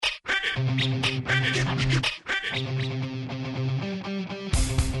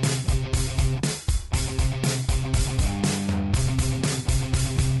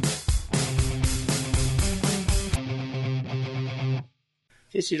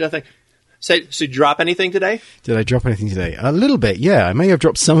Nothing. So did you drop anything today? Did I drop anything today? A little bit, yeah. I may have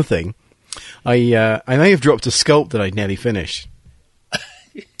dropped something. I may have dropped a sculpt that I'd nearly finished,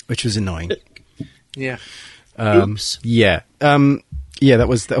 which was annoying. Yeah. Oops. Yeah. Yeah, that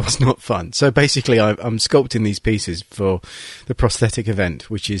was not fun. So basically, I'm sculpting these pieces for the prosthetic event,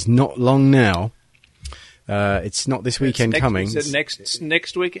 which is not long now. It's not this weekend coming. Is it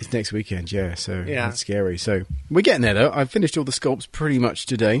next weekend? It's next weekend, yeah. So yeah. It's scary. So we're getting there, though. I've finished all the sculpts pretty much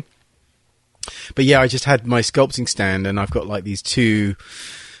today. But yeah, I just had my sculpting stand, and I've got like these two.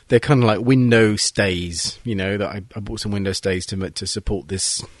 They're kind of like window stays, that I bought some window stays to support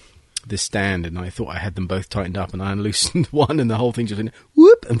this stand, and I thought I had them both tightened up, and I unloosened one, and the whole thing just went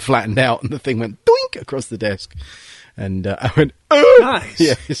whoop and flattened out, and the thing went doink across the desk, and I went, oh, nice,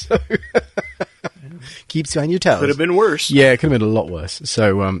 yeah. So keeps you on your toes. Could have been worse. Yeah, it could have been a lot worse.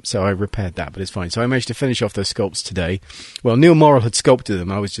 So I repaired that, but it's fine. So I managed to finish off those sculpts today. Well, Neil Morrill had sculpted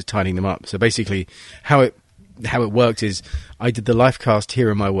them. I was just tidying them up. So basically, how it worked is I did the life cast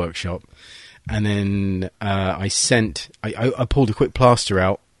here in my workshop, and then I pulled a quick plaster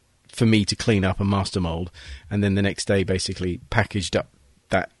out for me to clean up and master mold, and then the next day basically packaged up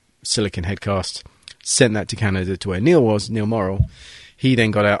that silicon head cast, sent that to Canada to where Neil Morrill. He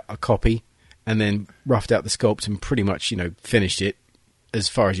then got out a copy and then roughed out the sculpt and pretty much, finished it as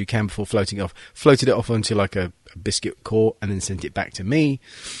far as you can before floating it off. Floated it off onto like a biscuit core and then sent it back to me.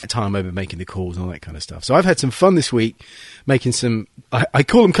 A time over making the cores and all that kind of stuff. So I've had some fun this week making some, I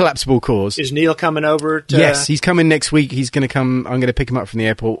call them collapsible cores. Is Neil coming over to... Yes, he's coming next week. He's going to come, I'm going to pick him up from the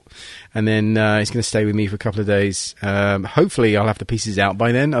airport, and then he's going to stay with me for a couple of days. Hopefully I'll have the pieces out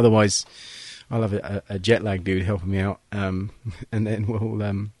by then. Otherwise I'll have a jet lag dude helping me out. And then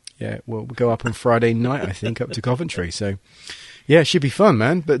we'll go up on Friday night, I think, up to Coventry. So yeah, it should be fun,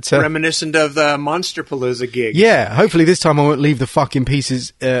 man. But reminiscent of the Monsterpalooza gig. Yeah, hopefully this time I won't leave the fucking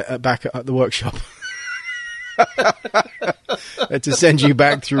pieces back at the workshop. To send you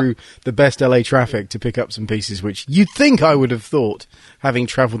back through the best LA traffic to pick up some pieces, which you'd think I would have thought, having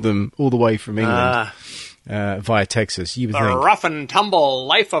travelled them all the way from England via Texas. You would think. Rough and tumble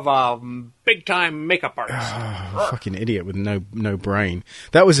life of a big-time makeup artist. Fucking idiot with no brain.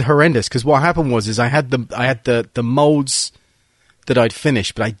 That was horrendous, because what happened was I had the moulds that I'd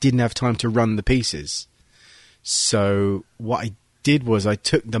finished, but I didn't have time to run the pieces. So what I did was I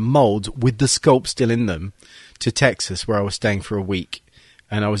took the molds with the sculpt still in them to Texas, where I was staying for a week,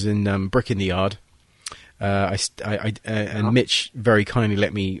 and I was in Brick in the Yard. And Mitch very kindly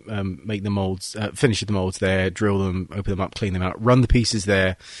let me make the molds, finish the molds there, drill them, open them up, clean them out, run the pieces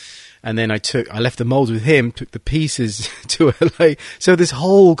there. And then I left the molds with him, took the pieces to LA. So this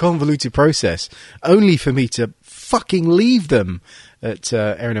whole convoluted process, only for me to fucking leave them at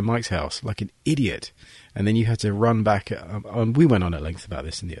Erin and Mike's house like an idiot. And then you had to run back. We went on at length about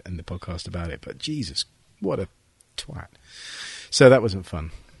this in the podcast about it, but Jesus, what a twat. So that wasn't fun.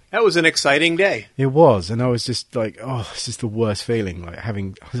 That was an exciting day. It was, and I was just like, oh, this is the worst feeling. I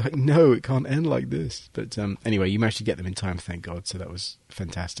was like, no, it can't end like this. But anyway, you managed to get them in time, thank God. So that was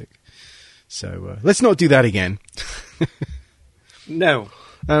fantastic. So let's not do that again. No.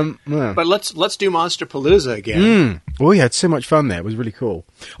 No. But let's do Monsterpalooza again. Well, we had so much fun there. It was really cool.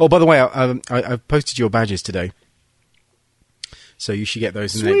 Oh, by the way, I've posted your badges today, so you should get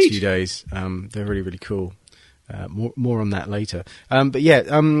those in the next few days. They're really, really cool. More on that later. But yeah,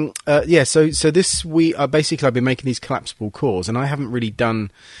 So this week, basically, I've been making these collapsible cores, and I haven't really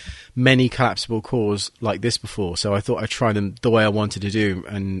done many collapsible cores like this before. So I thought I'd try them the way I wanted to do,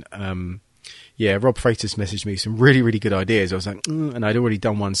 and yeah, Rob Freitas messaged me some really, really good ideas. I was like, and I'd already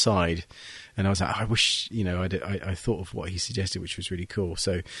done one side, and I was like, I wish, I thought of what he suggested, which was really cool.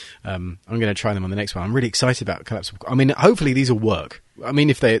 So I'm going to try them on the next one. I'm really excited about collapsible. I mean, hopefully these will work. I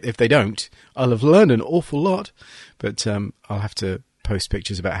mean, if they don't, I'll have learned an awful lot. But I'll have to post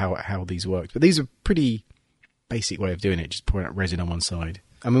pictures about how these work. But these are pretty basic way of doing it, just pouring out resin on one side.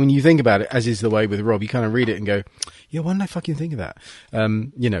 I mean, when you think about it, as is the way with Rob, you kind of read it and go, yeah, why didn't I fucking think of that?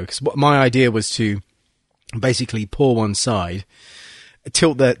 Because my idea was to basically pour one side,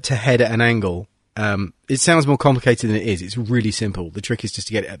 tilt that to head at an angle. It sounds more complicated than it is. It's really simple. The trick is just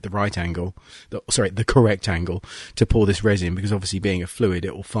to get it at the right angle, the correct angle to pour this resin, because obviously being a fluid,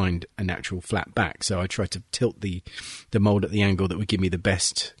 it will find a natural flat back. So I tried to tilt the mold at the angle that would give me the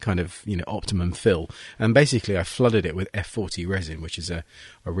best kind of, optimum fill. And basically I flooded it with F40 resin, which is a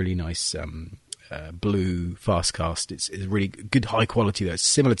really nice, blue fast cast. It's really good, high quality though. It's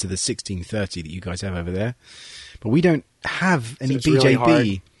similar to the 1630 that you guys have over there, but we don't have any BJB. Really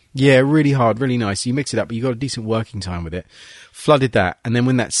hard. Yeah, really hard, really nice. You mix it up, but you got a decent working time with it. Flooded that, and then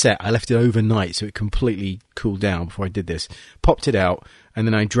when that set, I left it overnight so it completely cooled down before I did this. Popped it out, and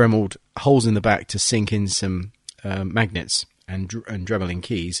then I dremeled holes in the back to sink in some magnets and Dremel in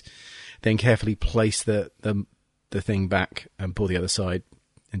keys. Then carefully place the thing back and pull the other side,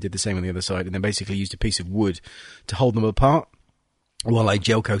 and did the same on the other side, and then basically used a piece of wood to hold them apart while I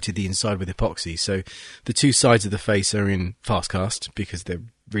gel coated the inside with epoxy. So the two sides of the face are in fast cast because they're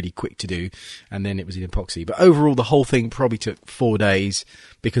really quick to do, and then it was in epoxy. But overall, the whole thing probably took 4 days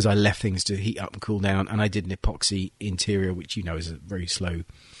because I left things to heat up and cool down, and I did an epoxy interior, which is a very slow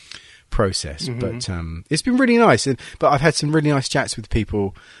process. But it's been really nice. But I've had some really nice chats with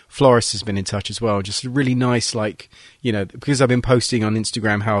people. Florist has been in touch as well. Just really nice, because I've been posting on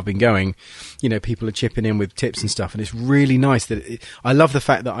Instagram how I've been going, people are chipping in with tips and stuff, and it's really nice that I love the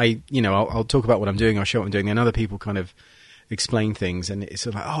fact that I'll talk about what I'm doing, I'll show what I'm doing, and other people kind of explain things, and it's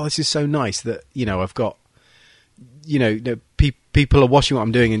sort of like, oh, this is so nice that I've got people are watching what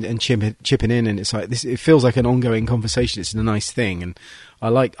I'm doing and chipping in, and it's like this. It feels like an ongoing conversation. It's a nice thing, and I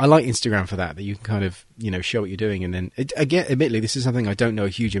like Instagram for that you can kind of show what you're doing, and then again, admittedly, this is something I don't know a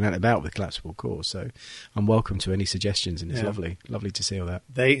huge amount about with collapsible cores, so I'm welcome to any suggestions, and it's lovely to see all that.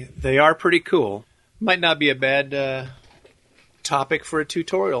 They are pretty cool. Might not be a bad topic for a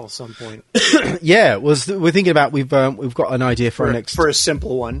tutorial at some point. Yeah, we're thinking about we've got an idea for a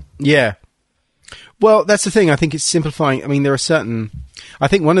simple one. Yeah. Well, that's the thing. I think it's simplifying. I mean, I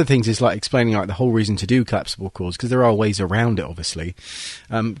think one of the things is like explaining the whole reason to do collapsible cores, because there are ways around it, obviously.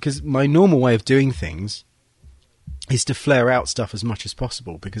 Because my normal way of doing things is to flare out stuff as much as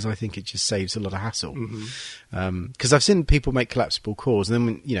possible, because I think it just saves a lot of hassle. Because I've seen people make collapsible cores, and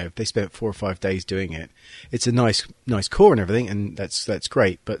then if they spent 4 or 5 days doing it, it's a nice core and everything, and that's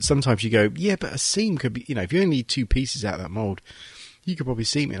great. But sometimes you go, yeah, but a seam could be, if you only need 2 pieces out of that mold, you could probably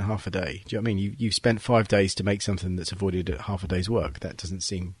seam it in half a day. Do you know what I mean? You've spent 5 days to make something that's avoided half a day's work. That doesn't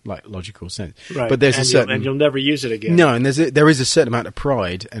seem like logical sense. Right. But there's and you'll never use it again. No, and there is a certain amount of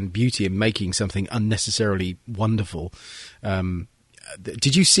pride and beauty in making something unnecessarily wonderful.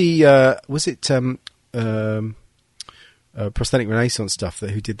 Did you see? Was it Prosthetic Renaissance stuff?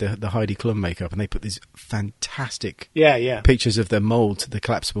 Who did the Heidi Klum makeup? And they put these fantastic pictures of their mold, the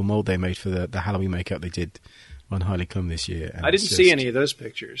collapsible mold they made for the Halloween makeup they did on Heidi Klum this year. And I didn't see any of those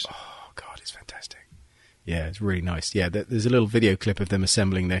pictures. Oh God, it's fantastic. Yeah, it's really nice. Yeah, there's a little video clip of them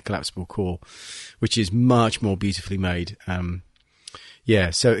assembling their collapsible core, which is much more beautifully made.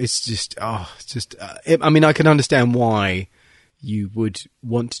 So it's just, I mean, I can understand why you would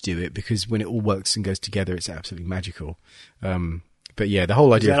want to do it, because when it all works and goes together, it's absolutely magical. But yeah, the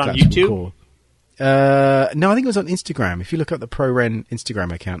whole idea of collapsible core. No, I think it was on Instagram. If you look up the ProRen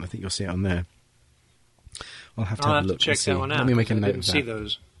Instagram account, I think you'll see it on there. I'll have to have a look. Check that one out. Let me make a note I didn't of that. see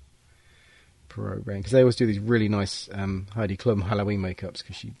those. ProRen, because they always do these really nice Heidi Klum Halloween makeups,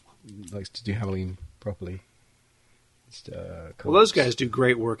 because she likes to do Halloween properly. Well, those guys do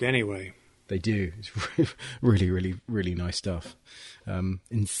great work anyway. They do. It's really, really, really nice stuff.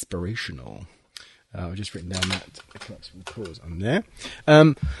 Inspirational. I've just written down that collapsible cores on there.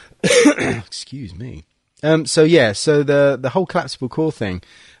 Excuse me. So the whole collapsible core thing.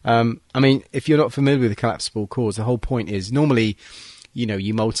 I mean, if you're not familiar with the collapsible cores, the whole point is normally,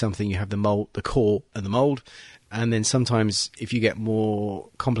 you mold something, you have the core and the mold, and then sometimes if you get more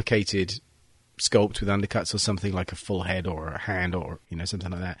complicated sculpt with undercuts or something like a full head or a hand or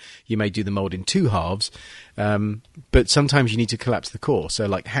something like that, you may do the mold in 2 halves. But sometimes you need to collapse the core. So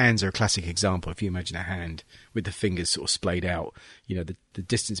like hands are a classic example. If you imagine a hand with the fingers sort of splayed out, the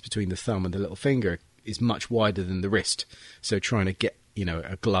distance between the thumb and the little finger is much wider than the wrist. So trying to get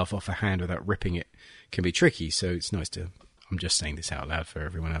a glove off a hand without ripping it can be tricky. So it's nice to. I'm just saying this out loud for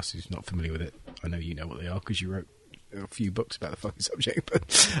everyone else who's not familiar with it. I know you know what they are because you wrote a few books about the fucking subject.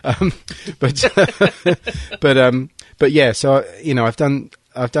 But yeah. So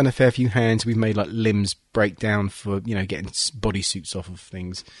I've done a fair few hands. We've made like limbs break down for getting bodysuits off of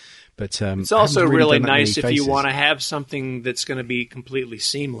things. But it's also really nice if you want to have something that's going to be completely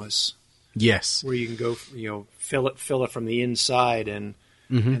seamless. Yes, where you can go, fill it from the inside and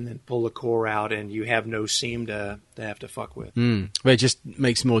then pull the core out, and you have no seam to have to fuck with. But it just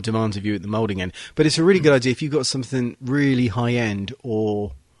makes more demands of you at the molding end. But it's a really good idea if you've got something really high end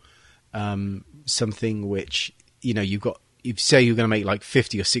or something which you say you're going to make like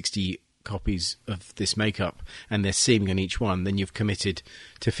 50 or 60 copies of this makeup and there's seaming on each one, then you've committed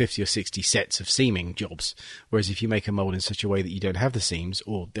to 50 or 60 sets of seaming jobs. Whereas if you make a mold in such a way that you don't have the seams,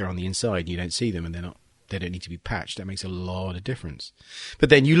 or they're on the inside, you don't see them, and they don't need to be patched, that makes a lot of difference. But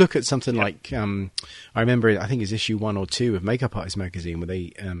then you look at something like, I remember, I think it's issue 1 or 2 of Makeup Artist magazine, where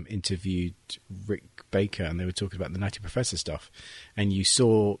they interviewed Rick Baker, and they were talking about the Nutty Professor stuff, and you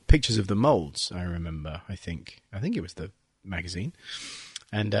saw pictures of the molds. I remember, I think it was the magazine.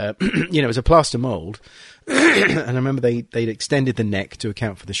 And, it was a plaster mould. And I remember they'd extended the neck to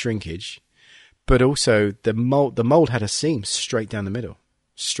account for the shrinkage. But also the mould had a seam straight down the middle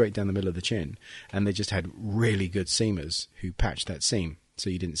of the chin. And they just had really good seamers who patched that seam, so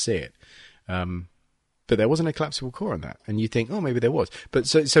you didn't see it. But there wasn't a collapsible core on that. And you think, oh, maybe there was. But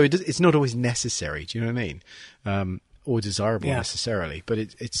so it's not always necessary. Do you know what I mean? Or desirable necessarily. But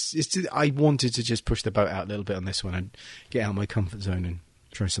it's I wanted to just push the boat out a little bit on this one and get out of my comfort zone and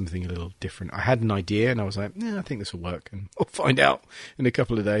try something a little different. I had an idea and I was like, I think this will work, and I'll find out in a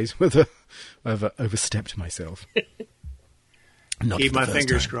couple of days whether I've overstepped myself. Keep my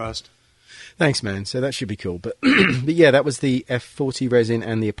fingers crossed. Thanks, man. So that should be cool. But yeah, that was the F40 resin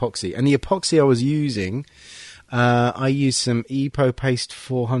and the epoxy. And the epoxy I was using, I used some Epo Paste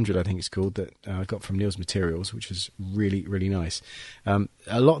 400, I think it's called, that I got from Neil's Materials, which was really, really nice.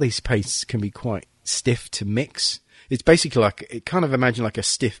 A lot of these pastes can be quite stiff to mix. It's basically imagine like a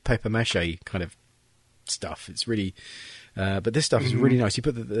stiff paper mache kind of stuff. It's really, but this stuff is really nice. You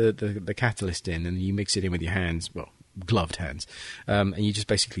put the catalyst in and you mix it in with your hands, well, gloved hands, and you just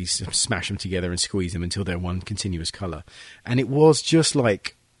basically smash them together and squeeze them until they're one continuous colour. And it was just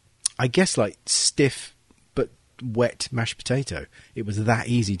like, I guess, like stiff but wet mashed potato. It was that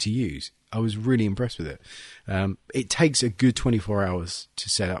easy to use. I was really impressed with it. It takes a good 24 hours to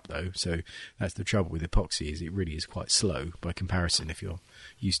set up, though, so that's the trouble with epoxy, is it really is quite slow by comparison if you're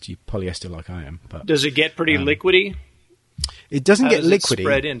used to polyester like I am. But does it get pretty liquidy? It doesn't get liquidy.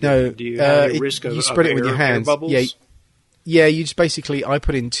 Spread in? No, do you have a risk of you spread it with your hands. Bubbles? Yeah. You just basically, I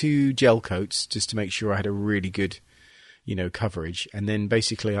put in 2 gel coats just to make sure I had a really good, coverage, and then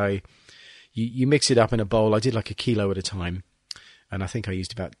basically you mix it up in a bowl. I did like a kilo at a time, and I think I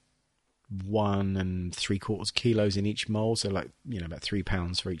used about 1 3/4 kilos in each mold, so like about 3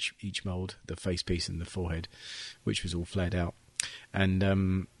 pounds for each mold, the face piece and the forehead, which was all flared out. And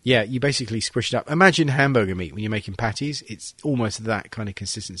you basically squish it up. Imagine hamburger meat when you're making patties. It's almost that kind of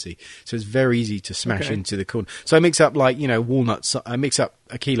consistency, so it's very easy to smash into the corn. So I mix up like walnuts. I mix up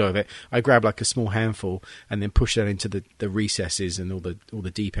a kilo of it. I grab like a small handful and then push that into the recesses and all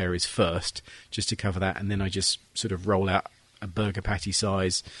the deep areas first, just to cover that, and then I just sort of roll out a burger patty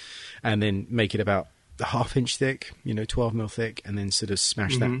size, and then make it about a 1/2 inch thick, 12 mil thick, and then sort of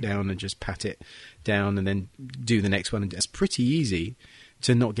smash that down and just pat it down, and then do the next one. And it's pretty easy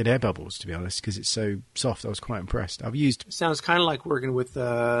to not get air bubbles, to be honest, because it's so soft. I was quite impressed. I've used... Sounds kind of like working with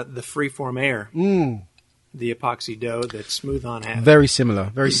the Freeform Air. The epoxy dough that's smooth on half. Very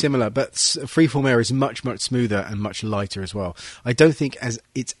similar, but Freeform Air is much, much smoother and much lighter as well. I don't think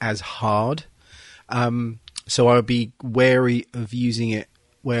it's as hard. So I would be wary of using it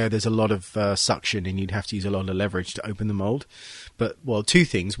where there's a lot of suction and you'd have to use a lot of leverage to open the mold. But, 2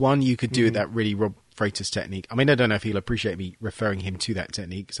 things. One, you could do that really Rob Freitas technique. I mean, I don't know if he'll appreciate me referring him to that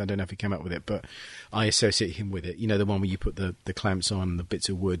technique, because I don't know if he came up with it, but I associate him with it. The one where you put the clamps on the bits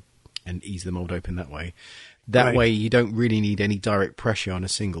of wood and ease the mold open that way. That way you don't really need any direct pressure on a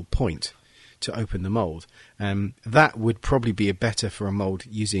single point to open the mold. That would probably be better for a mold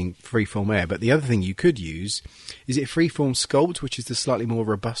using Freeform Air. But the other thing you could use is Freeform Sculpt, which is the slightly more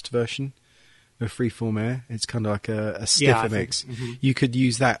robust version of Freeform Air. It's kind of like a stiffer mix. You could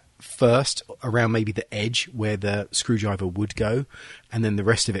use that first around maybe the edge where the screwdriver would go, and then the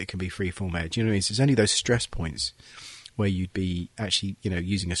rest of it can be Freeform Air. Do you know what I mean? So there's only those stress points where you'd be actually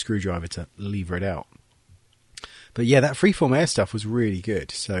using a screwdriver to lever it out. But yeah, that Freeform Air stuff was really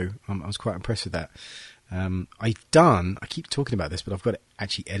good, so I was quite impressed with that. I keep talking about this, but I've got to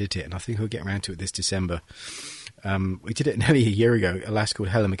actually edit it, and I think I'll get around to it this December. We did it nearly a year ago. A lass called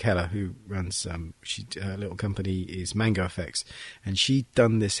Helen McKellar, who runs her little company is Mango Effects, and she'd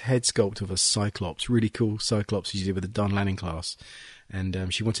done this head sculpt of a Cyclops, really cool Cyclops she did with the Don Lanning class,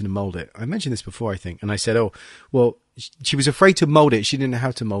 and she wanted to mould it. I mentioned this before, I think, and I said, she was afraid to mould it. She didn't know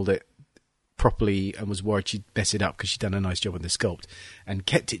how to mould it properly and was worried she'd mess it up because she'd done a nice job with the sculpt and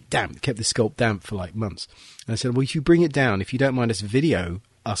kept the sculpt damp for like months. And I said, well, if you bring it down, if you don't mind us video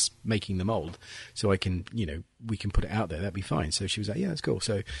us making the mold, so I can, we can put it out there, that'd be fine. So she was like, yeah, that's cool.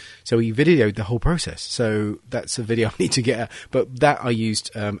 So we videoed the whole process. So that's a video I need to get out. But that I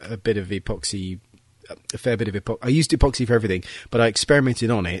used a bit of epoxy, a fair bit of epoxy. I used epoxy for everything, but I experimented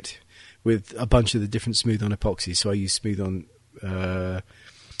on it with a bunch of the different smooth on epoxies. So I use smooth on, the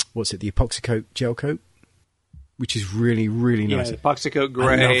epoxy coat, gel coat, which is really, really nice. Yeah, the epoxy coat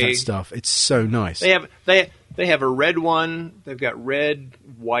gray. I love that stuff. It's so nice. They have a red one. They've got red,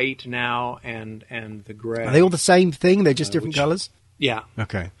 white now, and the gray. Are they all the same thing? They're just different colours? Yeah.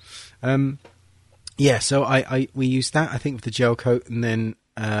 Okay. So we used that, I think, with the gel coat, and then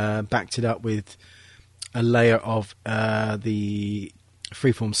backed it up with a layer of the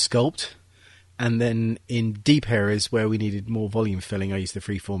Freeform Sculpt. And then in deep areas where we needed more volume filling, I used the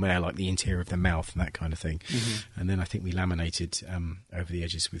Freeform Air, like the interior of the mouth and that kind of thing. Mm-hmm. And then I think we laminated over the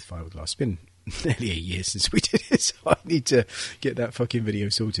edges with fiberglass. It's been nearly a year since we did it, so I need to get that fucking video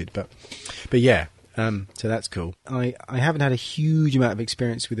sorted. But yeah, so that's cool. I haven't had a huge amount of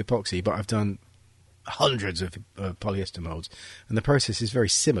experience with epoxy, but I've done hundreds of polyester molds, and the process is very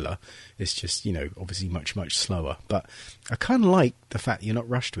similar. It's just, obviously much, much slower. But I kind of like the fact that you're not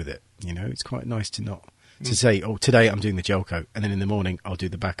rushed with it. It's quite nice to say, oh, today I'm doing the gel coat, and then in the morning I'll do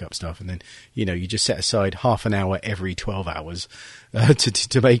the backup stuff, and then you just set aside half an hour every 12 hours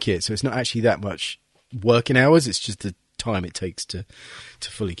to make it. So it's not actually that much working hours. It's just the time it takes to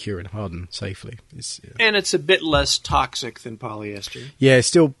fully cure and harden safely. And it's a bit less toxic than polyester. Yeah, it's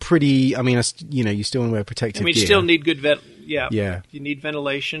still pretty. I mean, you still want to wear protective gear. You still need good Yeah. You need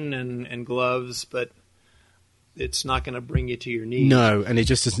ventilation and gloves, but it's not going to bring you to your knees. No, and it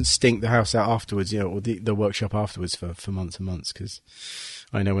just doesn't stink the house out afterwards, or the workshop afterwards for months and months. Because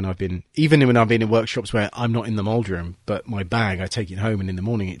I know when I've been in workshops where I'm not in the mold room, but my bag, I take it home, and in the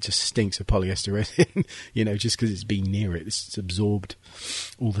morning it just stinks of polyester resin, just because it's been near it. It's absorbed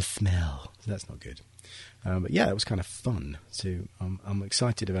all the smell. That's not good. But yeah, it was kind of fun. So I'm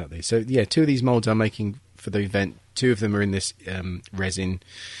excited about these. So yeah, 2 of these molds I'm making for the event. 2 of them are in this resin,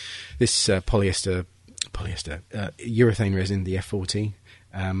 this polyester urethane resin, the F40,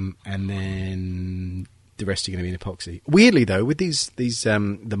 and then the rest are going to be in epoxy. Weirdly though, with these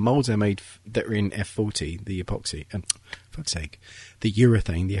the molds I made that are in F40, the epoxy, fuck's sake, the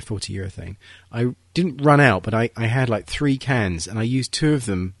urethane, the F40 urethane, I didn't run out, but I had like 3 cans, and I used 2 of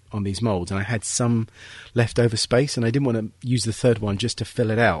them on these molds, and I had some leftover space, and I didn't want to use the third one just to fill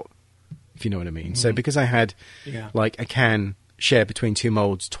it out, if you know what I mean. Mm-hmm. So because I had like a can shared between 2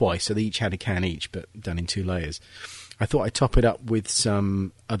 molds twice, so they each had a can each, but done in 2 layers. I thought I'd top it up with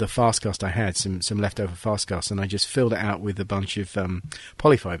some other fastcast I had, some leftover fastcast, and I just filled it out with a bunch of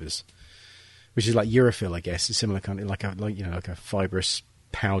polyfibers, which is like Urafil, I guess. It's similar kind of like a fibrous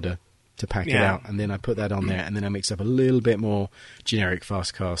powder to pack it out, and then I put that on there, and then I mixed up a little bit more generic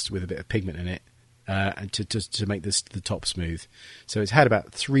fastcast with a bit of pigment in it, and to make the top smooth. So it's had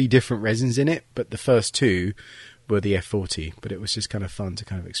about 3 different resins in it, but the first 2 were the F40, but it was just kind of fun to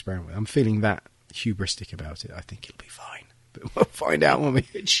kind of experiment with. I'm feeling that hubristic about it. I think it'll be fine, but we'll find out when we...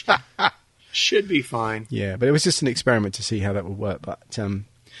 It should be fine. Yeah, but it was just an experiment to see how that would work. But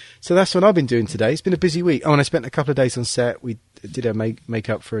so that's what I've been doing today. It's been a busy week. Oh, and I spent a couple of days on set. We did a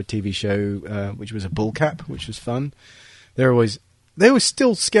make-up for a TV show, which was a bull cap, which was fun. They always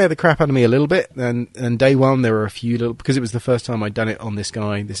still scare the crap out of me a little bit, and day one there were a few little, because it was the first time I'd done it on this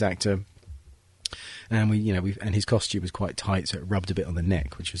guy, this actor. And and his costume was quite tight, so it rubbed a bit on the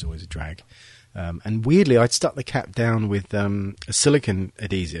neck, which was always a drag. And weirdly, I'd stuck the cap down with a silicone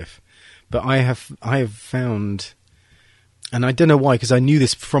adhesive, but I have found, and I don't know why, because I knew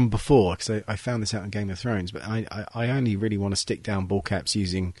this from before, because I found this out in Game of Thrones, but I only really want to stick down ball caps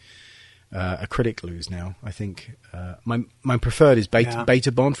using acrylic glues now. I think my preferred is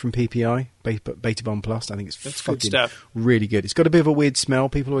Beta Bond from PPI, Beta Bond Plus. I think it's fucking good stuff. Really good. It's got a bit of a weird smell.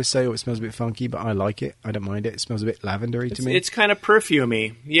 People always say, it smells a bit funky, but I like it. I don't mind it. It smells a bit lavendery to me. It's kind of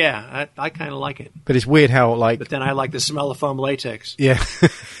perfumey. Yeah, I kind of like it. But it's weird how But then I like the smell of foam latex. Yeah,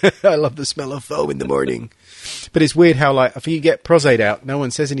 I love the smell of foam in the morning. But it's weird how if you get prosade out, no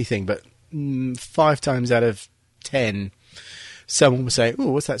one says anything, but 5 times out of 10... someone will say,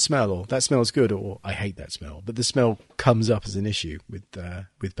 "Oh, what's that smell?" Or "That smells good," or "I hate that smell." But the smell comes up as an issue with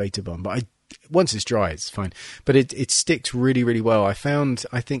Beta Bond. But once it's dry, it's fine. But it sticks really, really well. I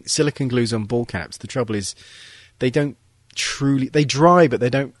think silicone glues on ball caps, the trouble is they dry, but they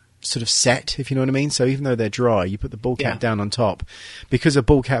don't sort of set, if you know what I mean. So even though they're dry, you put the ball cap down on top, because a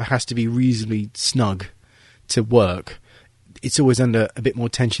ball cap has to be reasonably snug to work. It's always under a bit more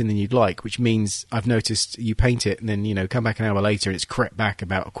tension than you'd like, which means I've noticed you paint it and then, come back an hour later and it's crept back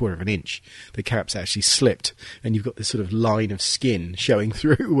about 1/4 of an inch. The cap's actually slipped and you've got this sort of line of skin showing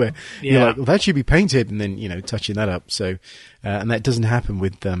through where you're like, well, that should be painted, and then, touching that up. So, and that doesn't happen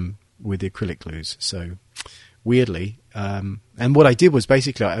with the acrylic glues. So weirdly, and what I did was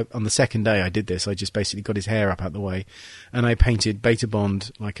basically on the second day I did this, I just basically got his hair up out the way and I painted Beta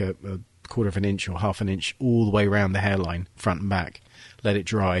Bond like a quarter of an inch or half an inch all the way around the hairline, front and back, let it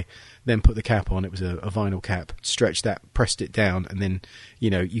dry, then put the cap on. It was a vinyl cap, stretched that, pressed it down, and then,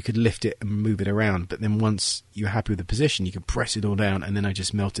 you could lift it and move it around. But then once you're happy with the position, you can press it all down, and then I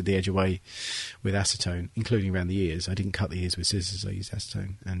just melted the edge away with acetone, including around the ears. I didn't cut the ears with scissors, I used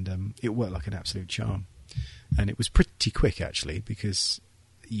acetone, and it worked like an absolute charm. And it was pretty quick, actually, because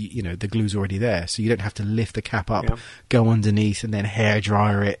the glue's already there, so you don't have to lift the cap up, go underneath, and then hair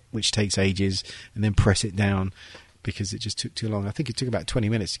dryer it, which takes ages, and then press it down, because it just took too long. I think it took about 20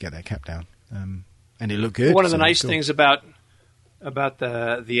 minutes to get that cap down, and it looked good. One of the nice things about the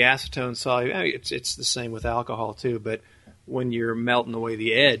acetone solute, it's the same with alcohol too, but when you're melting away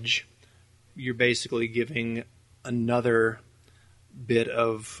the edge, you're basically giving another bit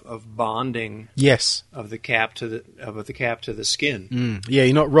of bonding, of the cap to the skin. Yeah,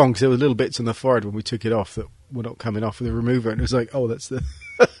 you're not wrong, because there were little bits on the forehead when we took it off that were not coming off with the remover, and it was like, oh, that's the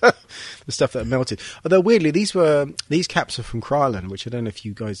the stuff that melted. Although weirdly, these caps are from Krylon, which I don't know if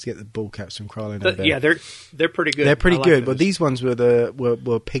you guys get the ball caps from Krylon. Yeah, they're pretty good. They're pretty good, but these ones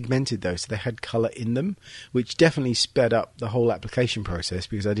were pigmented though, so they had colour in them, which definitely sped up the whole application process,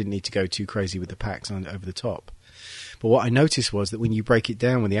 because I didn't need to go too crazy with the packs on over the top. But what I noticed was that when you break it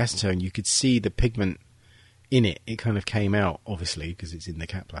down with the acetone, you could see the pigment in it. It kind of came out, obviously, because it's in the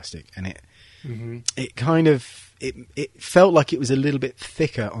cap plastic, and it kind of it felt like it was a little bit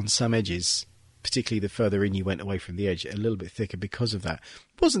thicker on some edges, particularly the further in you went away from the edge, a little bit thicker because of that.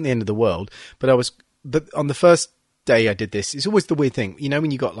 It wasn't the end of the world, but on the first day I did this, it's always the weird thing, when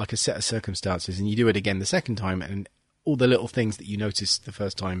you got like a set of circumstances and you do it again the second time, and all the little things that you noticed the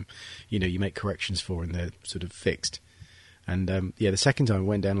first time, you make corrections for, and they're sort of fixed. And the second time it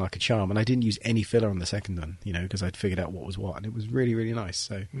went down like a charm, and I didn't use any filler on the second one, because I'd figured out what was what, and it was really, really nice.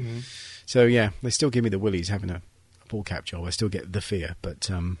 So yeah, they still give me the willies having a ball cap job. I still get the fear, but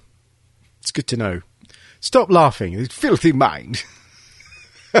it's good to know. Stop laughing, you filthy mind.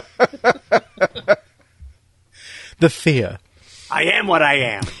 The fear. I am what I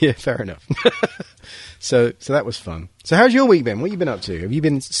am. Yeah, fair enough. So that was fun. So how's your week been? What have you been up to? Have you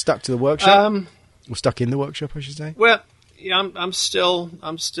been stuck to the workshop? Or stuck in the workshop, I should say? Well, yeah, I'm still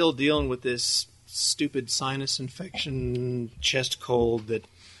dealing with this stupid sinus infection, chest cold that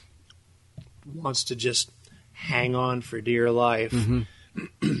wants to just hang on for dear life.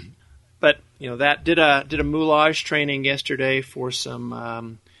 But that did a moulage training yesterday for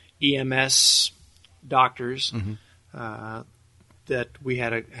some EMS doctors that we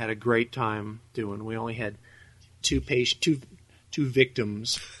had a great time doing. We only had two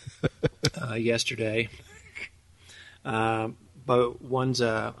victims yesterday. But one's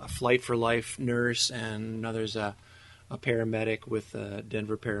a Flight for Life nurse, and another's a paramedic with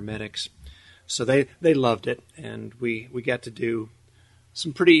Denver paramedics. So they loved it, and we got to do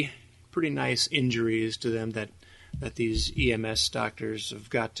some pretty nice injuries to them that these EMS doctors have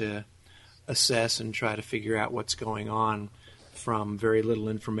got to assess and try to figure out what's going on from very little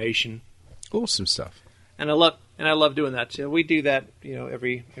information. Awesome stuff. And I love doing that too. We do that,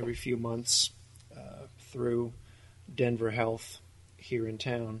 every few months through Denver Health here in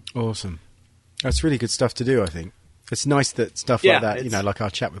town. Awesome. That's really good stuff to do, I think. It's nice that stuff like that, like our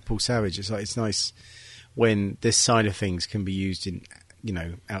chat with Paul Savage, it's nice when this side of things can be used in,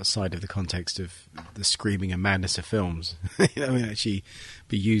 outside of the context of the screaming and madness of films. And actually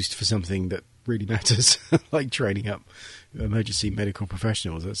be used for something that really matters, like training up emergency medical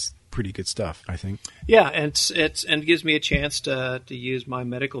professionals. That's pretty good stuff, I think. Yeah, and it gives me a chance to use my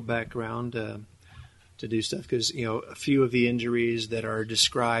medical background to do stuff, because a few of the injuries that are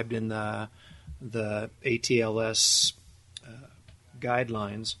described in the ATLS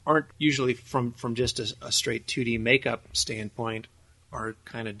guidelines aren't usually from just a straight 2D makeup standpoint, are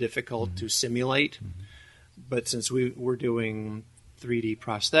kind of difficult to simulate. But since we're doing 3D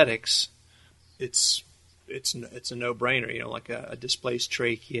prosthetics, it's a no-brainer, like a displaced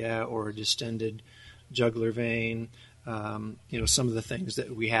trachea or a distended jugular vein, some of the things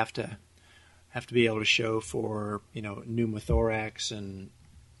that we have to be able to show for, pneumothorax and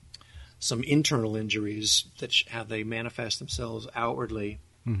some internal injuries that how they manifest themselves outwardly.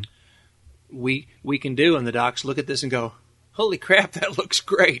 We can do, and the docs look at this and go, "Holy crap, that looks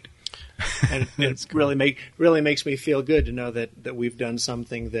great!" And it cool. really makes me feel good to know that we've done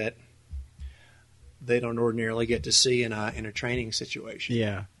something that they don't ordinarily get to see in a training situation.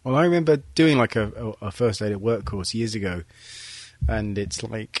 Yeah. Well, I remember doing like a first aid at work course years ago, and it's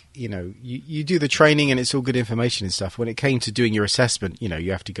like, you do the training and it's all good information and stuff. When it came to doing your assessment,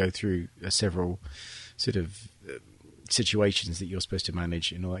 you have to go through several sort of situations that you're supposed to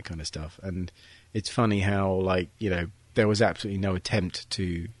manage and all that kind of stuff. And it's funny how, there was absolutely no attempt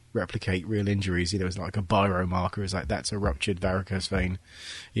to replicate real injuries. It's like a biro marker. It's like, that's a ruptured varicose vein,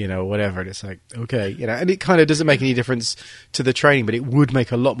 or whatever. And it's like, okay, and it kind of doesn't make any difference to the training, but it would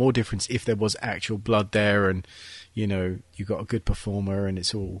make a lot more difference if there was actual blood there, and you got a good performer, and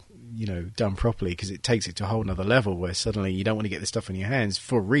it's all done properly, because it takes it to a whole nother level where suddenly you don't want to get this stuff in your hands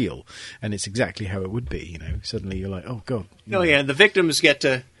for real, and it's exactly how it would be. Suddenly you're like, oh god. Yeah, and the victims get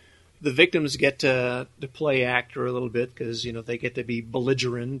to play actor a little bit, because they get to be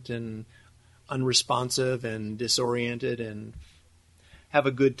belligerent and unresponsive and disoriented and have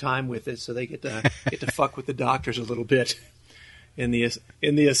a good time with it, so they get to fuck with the doctors a little bit in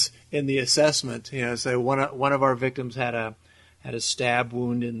the assessment. So one of our victims had a stab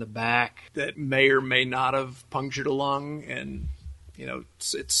wound in the back that may or may not have punctured a lung, and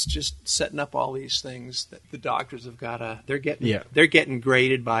it's just setting up all these things that the doctors have got to. They're getting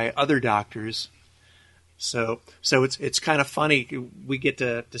graded by other doctors, so it's kind of funny. We get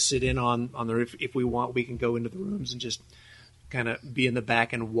to sit in on the, if we want, we can go into the rooms and just kind of be in the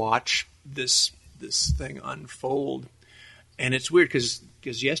back and watch this thing unfold. And it's weird because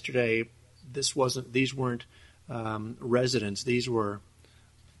yesterday these weren't residents. These were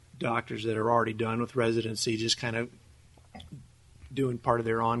doctors that are already done with residency, just kind of doing part of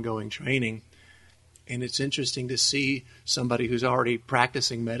their ongoing training. And it's interesting to see somebody who's already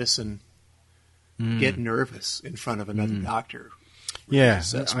practicing medicine get nervous in front of another doctor. Yeah,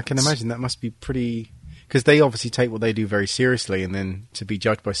 I can imagine that must be pretty, because they obviously take what they do very seriously, and then to be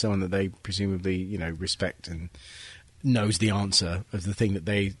judged by someone that they presumably respect and knows the answer of the thing that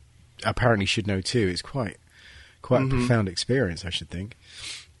they apparently should know too, is quite a profound experience, I should think.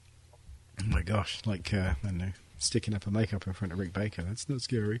 Oh my gosh, like I don't know, sticking up a makeup in front of Rick Baker, that's not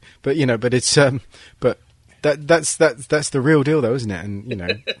scary, but but it's but that's the real deal though, isn't it?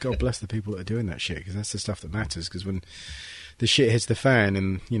 And God bless the people that are doing that shit, because that's the stuff that matters. Because when the shit hits the fan,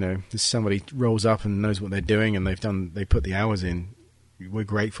 and somebody rolls up and knows what they're doing, and they put the hours in, we're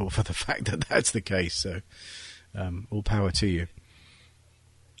grateful for the fact that that's the case. So all power to you.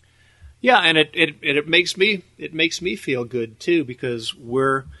 Yeah, and it makes me feel good too, because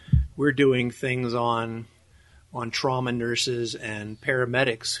we're doing things on trauma nurses and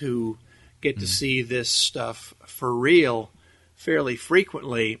paramedics who get to see this stuff for real fairly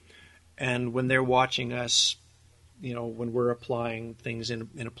frequently, and when they're watching us, when we're applying things in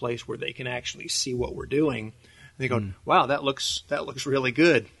a place where they can actually see what we're doing, they go, "Wow, that looks really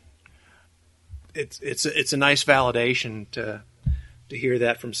good." It's a nice validation to hear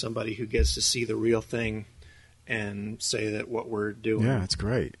that from somebody who gets to see the real thing and say that what we're doing. Yeah, it's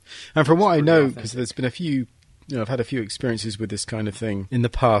great. And from what I know, because there's been a few, I've had a few experiences with this kind of thing in the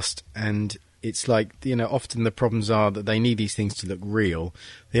past, and it's like, often the problems are that they need these things to look real.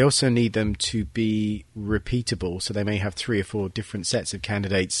 They also need them to be repeatable, so they may have 3 or 4 different sets of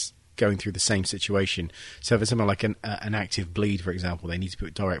candidates going through the same situation. So for something like an active bleed, for example, they need to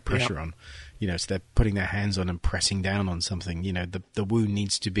put direct pressure on. So they're putting their hands on and pressing down on something. The wound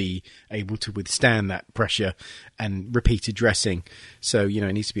needs to be able to withstand that pressure and repeated dressing. So,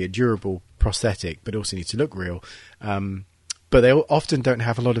 it needs to be a durable prosthetic, but also needs to look real. But they often don't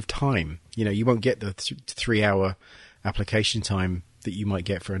have a lot of time. You won't get the 3-hour application time that you might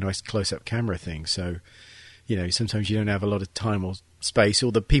get for a nice close-up camera thing. So, sometimes you don't have a lot of time or space,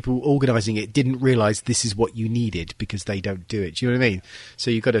 or the people organising it didn't realise this is what you needed because they don't do it. Do you know what I mean?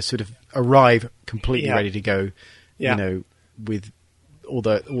 So you've got to sort of arrive completely ready to go, with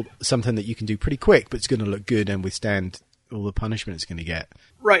all something that you can do pretty quick, but it's going to look good and withstand all the punishment it's going to get.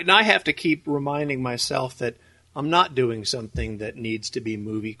 Right, and I have to keep reminding myself that I'm not doing something that needs to be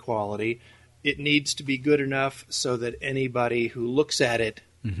movie quality. It needs to be good enough so that anybody who looks at it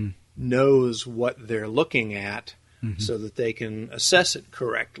knows what they're looking at, so that they can assess it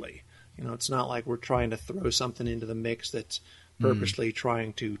correctly. It's not like we're trying to throw something into the mix that's purposely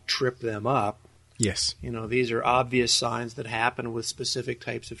trying to trip them up. Yes. These are obvious signs that happen with specific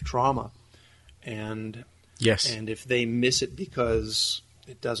types of trauma. And yes. And if they miss it because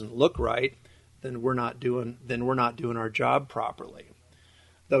it doesn't look right, then we're not doing our job properly.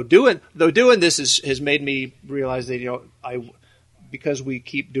 Though doing this has made me realize that because we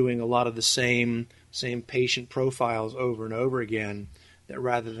keep doing a lot of the same patient profiles over and over again, that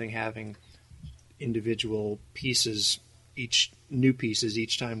rather than having individual pieces, each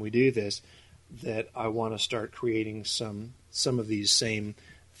time we do this, that I want to start creating some of these same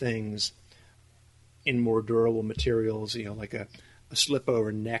things in more durable materials, like a slip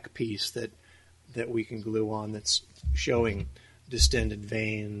over neck piece that we can glue on, that's showing distended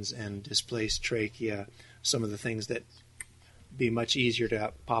veins and displaced trachea, some of the things that be much easier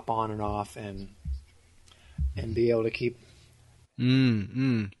to pop on and off and be able to keep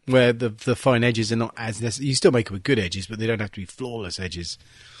Where the fine edges are not as necessary. You still make them with good edges, but they don't have to be flawless edges.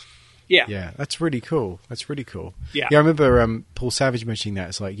 Yeah, that's really cool. Yeah, I remember Paul Savage mentioning that.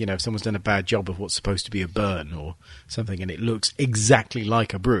 It's like, if someone's done a bad job of what's supposed to be a burn or something, and it looks exactly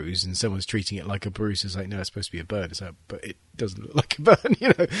like a bruise, and someone's treating it like a bruise, it's like, no, it's supposed to be a burn. It's like, but it doesn't look like a burn,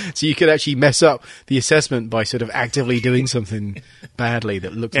 So you could actually mess up the assessment by sort of actively doing something badly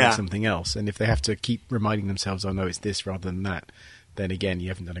that looks like something else. And if they have to keep reminding themselves, oh no, it's this rather than that, then again, you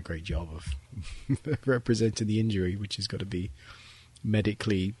haven't done a great job of representing the injury, which has got to be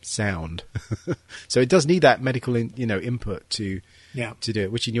medically sound. So it does need that medical input to do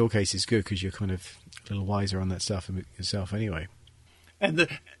it, which in your case is good because you're kind of a little wiser on that stuff yourself anyway. And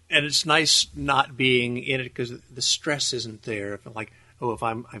it's nice not being in it because the stress isn't there. Like, if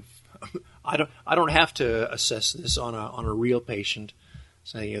I don't have to assess this on a real patient.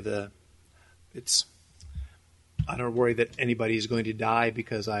 Say I don't worry that anybody is going to die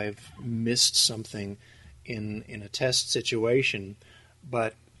because I've missed something in a test situation.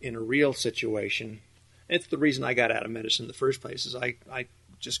 But in a real situation, it's the reason I got out of medicine in the first place, is I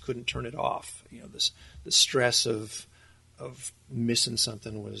just couldn't turn it off. The stress of missing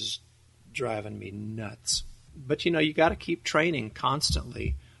something was driving me nuts. But you got to keep training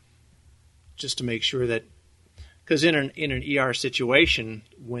constantly just to make sure that, because in an ER situation,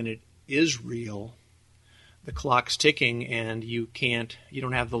 when it is real, the clock's ticking and you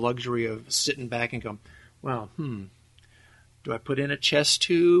don't have the luxury of sitting back and going, well, do I put in a chest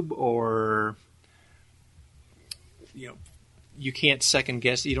tube, or you can't second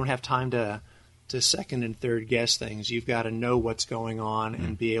guess. You don't have time to second and third guess things. You've got to know what's going on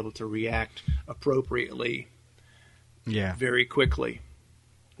and be able to react appropriately. Yeah. Very quickly.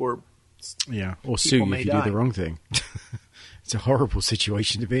 Or sue you if you do the wrong thing. It's a horrible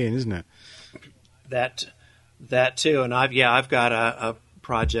situation to be in, isn't it? That too. And I've got a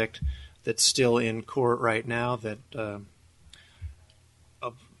project that's still in court right now that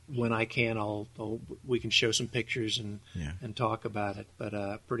when I can, we can show some pictures and talk about it. But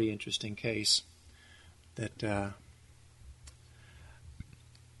a pretty interesting case that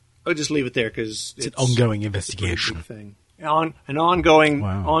I'll just leave it there because it's an ongoing investigation. Thing. An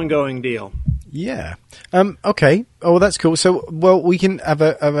ongoing deal. Yeah. Okay. Oh, well, that's cool. So, we can have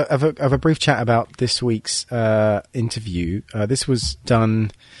a brief chat about this week's interview. This was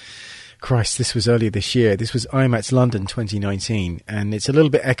done. Christ, this was earlier this year. This was IMATS London 2019, and it's a little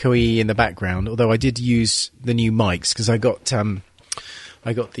bit echoey in the background. Although I did use the new mics because I got the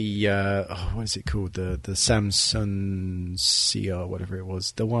what is it called, the Samsung CR, whatever it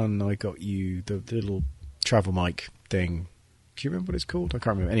was. The one I got you, the little travel mic thing. Do you remember what it's called? I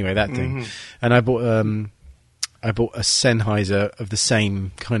can't remember. Anyway, that thing. And I bought a Sennheiser of the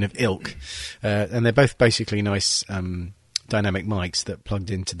same kind of ilk, and they're both basically nice dynamic mics that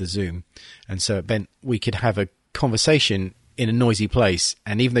plugged into the Zoom, and so it meant we could have a conversation in a noisy place,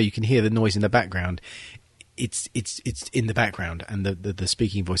 and even though you can hear the noise in the background, it's in the background, and the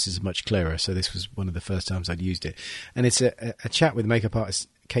speaking voices are much clearer. So this was one of the first times I'd used it, and it's a chat with makeup artist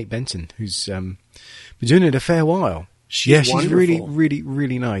Kate Benton, who's been doing it a fair while. She's really, really,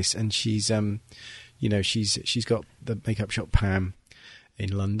 really nice, and she's she's got the makeup shop Pam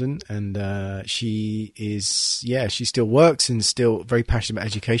in London, and she still works and still very passionate about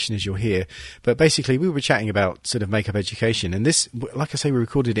education, as you'll hear. But basically, we were chatting about sort of makeup education, and this, like I say, we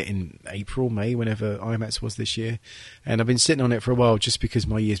recorded it in April, May, whenever IMATS was this year, and I've been sitting on it for a while just because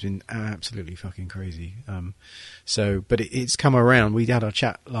my year's been absolutely fucking crazy. But it's come around. We had our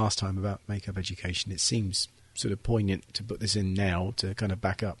chat last time about makeup education. It seems sort of poignant to put this in now to kind of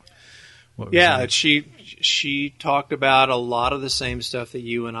back up. She talked about a lot of the same stuff that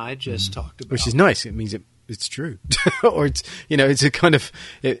you and I just talked about, which is nice. It means it's true, or it's it's a kind of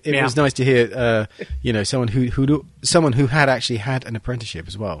it was nice to hear someone who had actually had an apprenticeship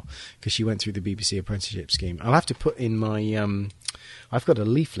as well, because she went through the BBC apprenticeship scheme. I'll have to put in my I've got a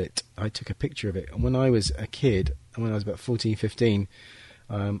leaflet. I took a picture of it when I was a kid, when I was about 14, 15.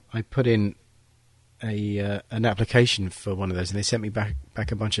 I put in an application for one of those, and they sent me back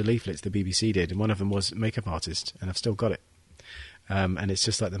a bunch of leaflets. The BBC did, and one of them was makeup artist, and I've still got it. And it's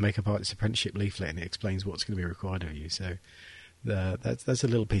just like the makeup artist apprenticeship leaflet, and it explains what's going to be required of you. So that's a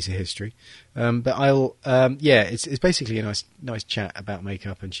little piece of history. But I'll it's basically a nice chat about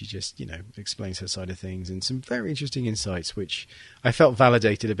makeup, and she just explains her side of things and some very interesting insights, which I felt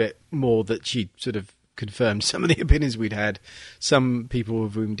validated a bit more that she sort of confirmed some of the opinions we'd had. Some people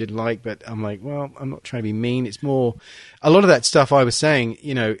of whom didn't like, but I'm like, well, I'm not trying to be mean. It's more, a lot of that stuff I was saying,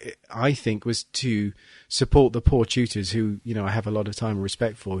 I think was to support the poor tutors who, I have a lot of time and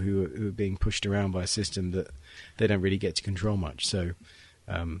respect for, who are being pushed around by a system that they don't really get to control much. So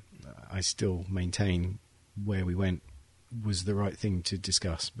I still maintain where we went was the right thing to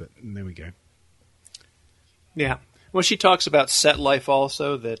discuss, but there we go. Yeah. Well, she talks about set life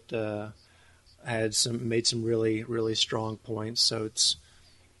also, that made some really, really strong points. So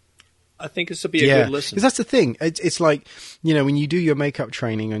I think this will be a good listen. Because that's the thing. It's like, when you do your makeup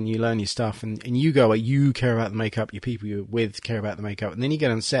training and you learn your stuff and you go, you care about the makeup, your people you're with care about the makeup, and then you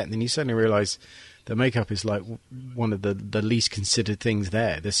get on set and then you suddenly realize that makeup is like one of the least considered things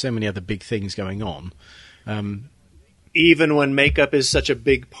there. There's so many other big things going on. Even when makeup is such a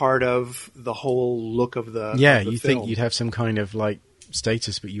big part of the whole look of the you film. think you'd have some kind of like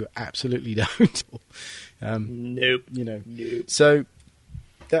status, but you absolutely don't. Nope. Nope. So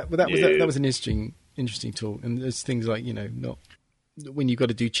that was an interesting talk. And there's things like not when you've got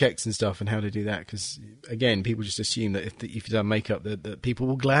to do checks and stuff and how to do that, because again, people just assume that if you've done makeup that people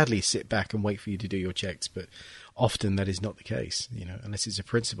will gladly sit back and wait for you to do your checks, but often that is not the case. Unless it's a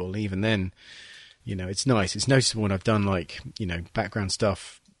principal, and even then. It's nice. It's noticeable when I've done background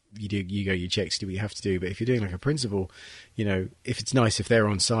stuff. You checks, do what you have to do. But if you're doing like a principal, if it's nice if they're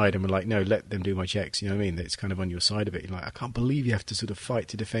on side and we're like, no, let them do my checks. You know what I mean? It's kind of on your side of it. You're like, I can't believe you have to sort of fight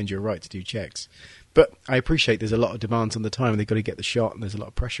to defend your right to do checks. But I appreciate there's a lot of demands on the time and they've got to get the shot and there's a lot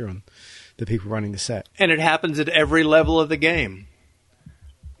of pressure on the people running the set. And it happens at every level of the game.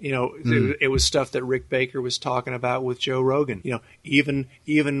 It was stuff that Rick Baker was talking about with Joe Rogan.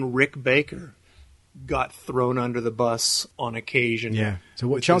 Even Rick Baker got thrown under the bus on occasion. Yeah. So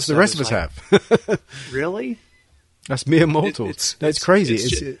what chance do the rest of us have? Really? That's mere mortal. It's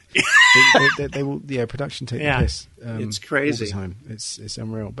crazy. They will. Yeah, production take the piss. It's crazy. All the time. It's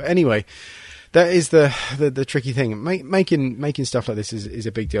unreal. But anyway, that is the tricky thing. Making stuff like this is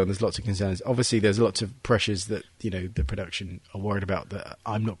a big deal. And there's lots of concerns. Obviously, there's lots of pressures that the production are worried about that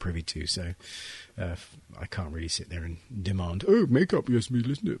I'm not privy to. So. I can't really sit there and demand, makeup, yes, me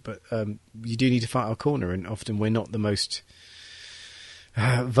listen to it. But you do need to fight our corner, and often we're not the most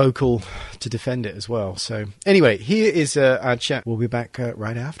vocal to defend it as well. So anyway, here is our chat. We'll be back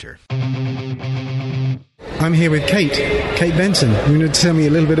right after. I'm here with Kate Benton. You want to tell me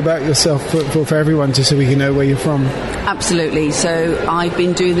a little bit about yourself for everyone, just so we can know where you're from? Absolutely. So I've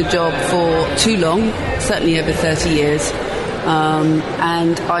been doing the job for too long, certainly over 30 years.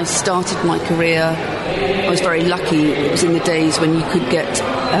 And I started my career, I was very lucky, it was in the days when you could get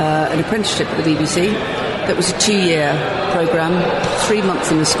an apprenticeship at the BBC. That was a 2-year programme, 3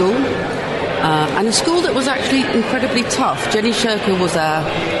 months in a school, and a school that was actually incredibly tough. Jenny Shirker was our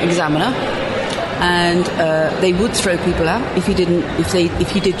examiner, and they would throw people out if you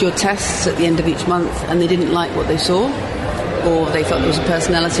did your tests at the end of each month and they didn't like what they saw, or they felt there was a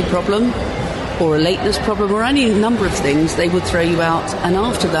personality problem, or a lateness problem, or any number of things. They would throw you out, and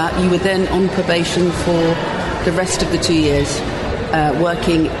after that you were then on probation for the rest of the 2 years,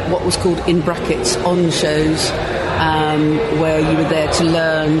 working what was called, in brackets, on shows, where you were there to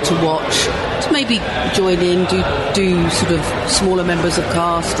learn, to watch, to maybe join in, do sort of smaller members of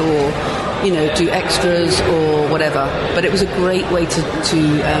cast, or do extras or whatever. But it was a great way to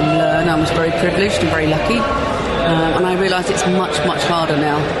learn. I was very privileged and very lucky, and I realise it's much, much harder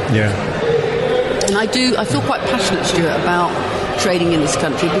now. Yeah. And I feel quite passionate, Stuart, about trading in this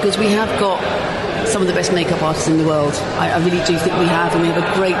country, because we have got some of the best makeup artists in the world. I really do think we have, and we have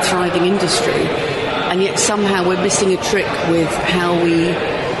a great thriving industry. And yet somehow we're missing a trick with how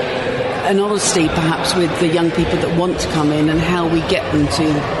an honesty perhaps with the young people that want to come in, and how we get them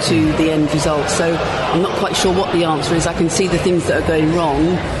to the end result. So I'm not quite sure what the answer is. I can see the things that are going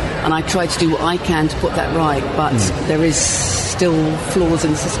wrong, and I try to do what I can to put that right, but there is still flaws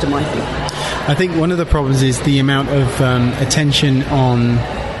in the system, I think. I think one of the problems is the amount of attention on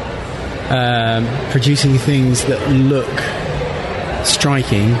producing things that look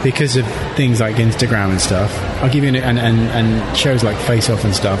striking because of things like Instagram and stuff. I'll give you and shows like Face Off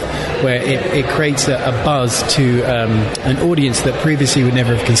and stuff, where it creates a buzz to an audience that previously would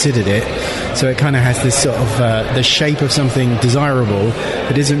never have considered it. So it kind of has this sort of the shape of something desirable,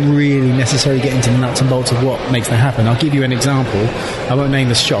 but isn't really necessarily getting to the nuts and bolts of what makes that happen. I'll give you an example. I won't name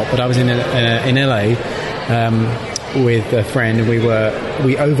the shop, but I was in LA with a friend, and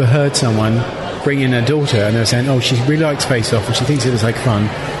we overheard someone bring in a daughter, and they were saying, she really likes Face Off and she thinks it was like fun.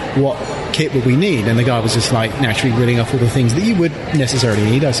 What kit would we need? And the guy was just like naturally reeling off all the things that you would necessarily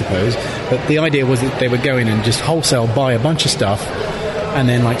need, I suppose. But the idea was that they would go in and just wholesale buy a bunch of stuff and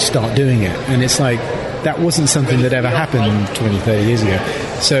then like start doing it. And it's like, that wasn't something that ever happened 20, 30 years ago.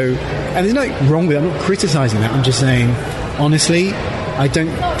 So, and there's nothing wrong with it. I'm not criticising that. I'm just saying, honestly, I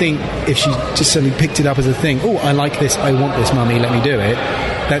don't think if she just suddenly picked it up as a thing, oh, I like this, I want this, mummy, let me do it,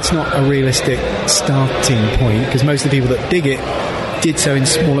 that's not a realistic starting point, because most of the people that dig it did so in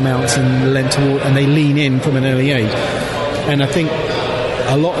small amounts and lent toward, and they lean in from an early age. And I think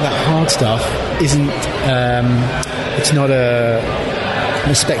a lot of that hard stuff isn't, it's not a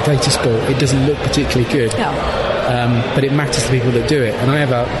spectator sport. It doesn't look particularly good. Yeah. But it matters to people that do it. And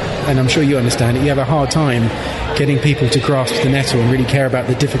and I'm sure you understand it, you have a hard time getting people to grasp the nettle and really care about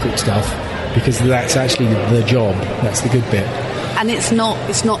the difficult stuff, because that's actually the job. That's the good bit. And it's not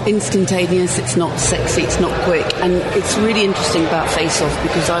instantaneous, it's not sexy, it's not quick. And it's really interesting about Face Off,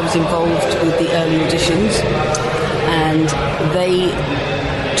 because I was involved with the early auditions, and they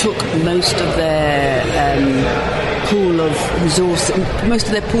took most of their pool of resource, most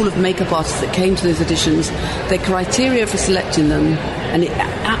of their pool of makeup artists that came to those auditions, their criteria for selecting them, and it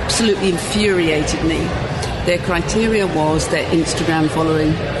absolutely infuriated me. Their criteria was their Instagram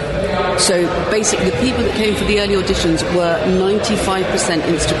following. So basically the people that came for the early auditions were 95%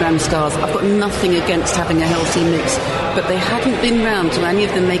 Instagram stars. I've got nothing against having a healthy mix, but they hadn't been round to any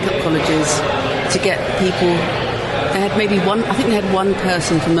of the makeup colleges to get people. They had maybe one, I think they had one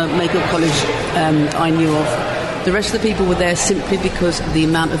person from a makeup college I knew of. The rest of the people were there simply because of the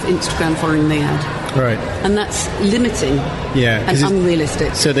amount of Instagram following they had. Right. And that's limiting, and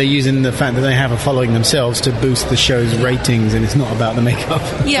unrealistic. So they're using the fact that they have a following themselves to boost the show's ratings, and it's not about the makeup.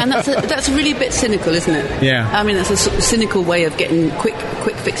 Yeah, and that's really a bit cynical, isn't it? Yeah. I mean, that's a sort of cynical way of getting quick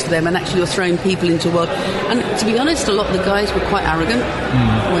fix for them, and actually you're throwing people into a world. And to be honest, a lot of the guys were quite arrogant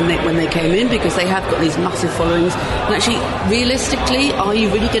when they came in, because they have got these massive followings. And actually, realistically, are you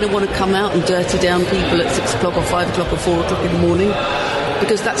really going to want to come out and dirty down people at 6 o'clock or 5 o'clock or 4 o'clock in the morning?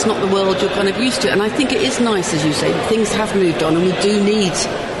 Because that's not the world you're kind of used to. And I think it is nice, as you say, that things have moved on, and we do need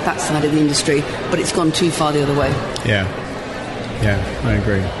that side of the industry, but it's gone too far the other way. Yeah, I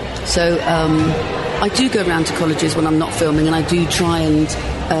agree. So I do go around to colleges when I'm not filming, and I do try and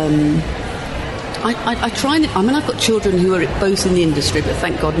I've got children who are both in the industry, but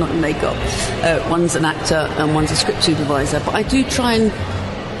thank God not in makeup. One's an actor and one's a script supervisor. But I do try and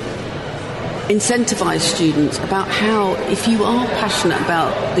incentivise students about how, if you are passionate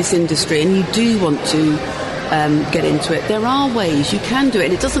about this industry and you do want to get into it, there are ways you can do it.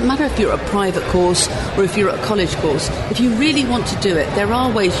 And it doesn't matter if you're at a private course or if you're at a college course. If you really want to do it, there are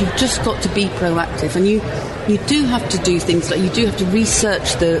ways. You've just got to be proactive, and you do have to do things like you do have to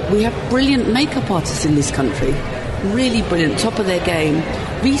research we have brilliant makeup artists in this country, really brilliant, top of their game.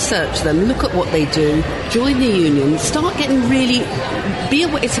 Research them, look at what they do, join the union, start getting really, be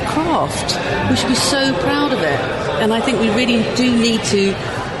aware, it's a craft. We should be so proud of it. And I think we really do need to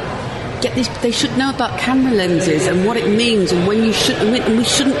get this, they should know about camera lenses and what it means, and when you should, and we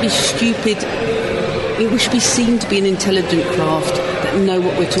shouldn't be stupid. We should be seen to be an intelligent craft that know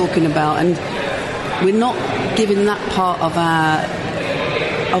what we're talking about, and we're not giving that part of our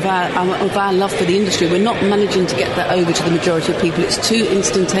love for the industry. We're not managing to get that over to the majority of people. It's too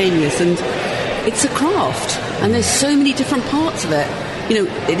instantaneous, and it's a craft, and there's so many different parts of it. You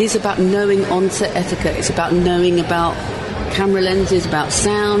know, it is about knowing on-set etiquette. It's about knowing about camera lenses, about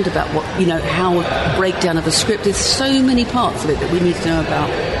sound, about what, you know, how a breakdown of a script. There's so many parts of it that we need to know about.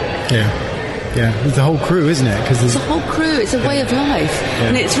 Yeah, there's the whole crew, isn't it? It's a whole crew. It's a way of life,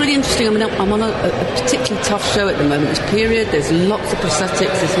 and it's really interesting. I mean, I'm on a particularly tough show at the moment. It's period. There's lots of prosthetics.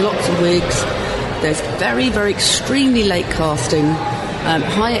 There's lots of wigs. There's very, very extremely late casting,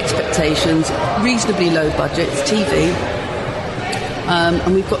 high expectations, reasonably low budget. It's TV,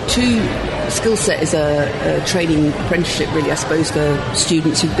 and we've got two. Skill set is a training apprenticeship, really, I suppose, for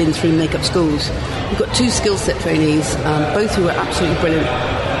students who've been through makeup schools. We've got two skill set trainees, both who are absolutely brilliant.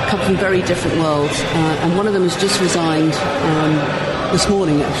 Come from very different worlds, and one of them has just resigned this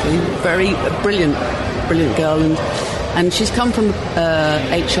morning, actually. Very brilliant girl, and she's come from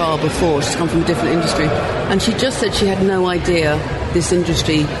HR before. She's come from a different industry, and she just said she had no idea this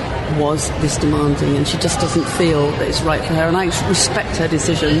industry was this demanding, and she just doesn't feel that it's right for her, and I respect her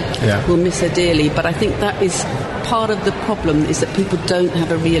decision. We'll miss her dearly, but I think that is part of the problem, is that people don't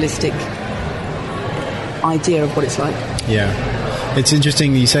have a realistic idea of what it's like. It's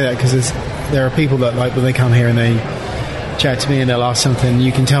interesting that you say that, because there are people that, like, when they come here and they chat to me and they'll ask something,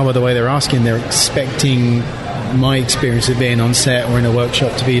 you can tell by the way they're asking, they're expecting my experience of being on set or in a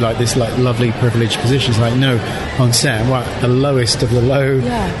workshop to be like this like lovely privileged position. It's like, no, on set, the lowest of the low.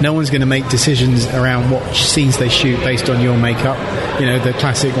 No one's going to make decisions around what scenes they shoot based on your makeup. The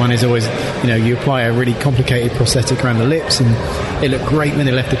classic one is always, you apply a really complicated prosthetic around the lips and it looked great when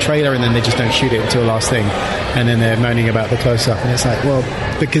they left the trailer, and then they just don't shoot it until the last thing, and then they're moaning about the close-up, and it's like, well,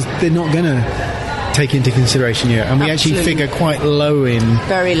 because they're not going to take into consideration and we actually figure quite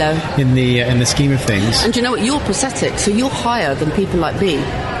very low in the scheme of things. And you know what, you're prosthetic, so you're higher than people like me,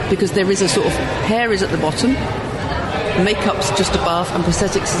 because there is a sort of hair is at the bottom, makeup's just above, and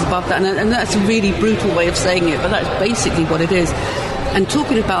prosthetics is above that, and that's a really brutal way of saying it, but that's basically what it is. And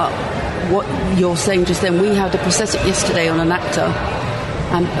talking about what you're saying just then, we had a prosthetic yesterday on an actor,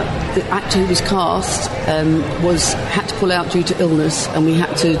 and the actor who was cast had to pull out due to illness, and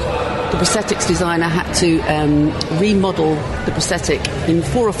the prosthetics designer had to remodel the prosthetic in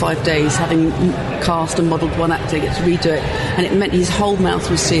 4 or 5 days, having cast and modelled one actor. He had to redo it, and it meant his whole mouth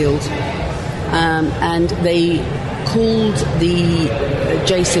was sealed. And they called the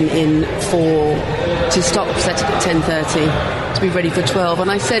Jason in to start the prosthetic at 10:30 to be ready for 12. And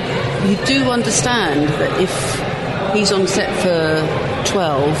I said, you do understand that if he's on set for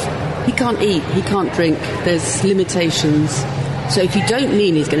 12, he can't eat, he can't drink, there's limitations. So if you don't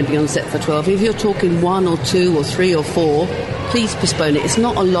mean he's going to be on set for 12, if you're talking 1 or 2 or 3 or 4, please postpone it. It's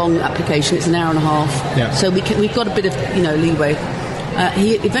not a long application, it's an hour and a half. Yeah. So we've got a bit of leeway.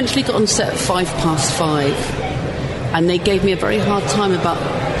 He eventually got on set at 5:05, and they gave me a very hard time about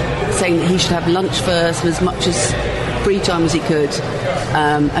saying that he should have lunch first and as much as free time as he could.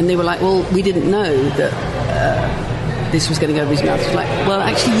 And they were like, well, we didn't know that this was going to go over his mouth. I was like, well,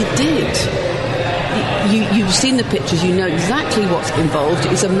 actually you did. You've seen the pictures, you know exactly what's involved.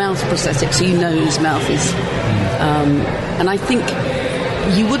 It's a mouth prosthetic, so you know his mouth is. And I think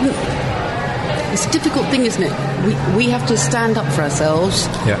you wouldn't... It's a difficult thing, isn't it? We have to stand up for ourselves.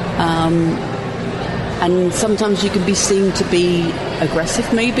 Yeah. And sometimes you can be seen to be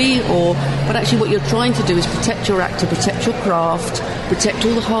aggressive, maybe, but actually what you're trying to do is protect your actor, protect your craft, protect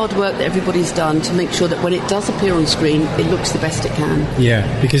all the hard work that everybody's done to make sure that when it does appear on screen, it looks the best it can.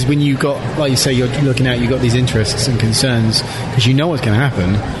 Yeah, because when you got, like you say, you're looking at, you've got these interests and concerns, because you know what's going to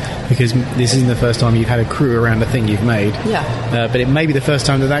happen, because this isn't the first time you've had a crew around a thing you've made. Yeah. But it may be the first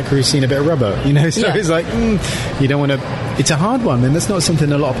time that crew's seen a bit of rubber, so yeah. It's like, you don't want to... It's a hard one, and that's not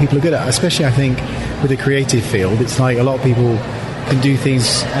something a lot of people are good at, especially, I think, with the creative field. It's like a lot of people can do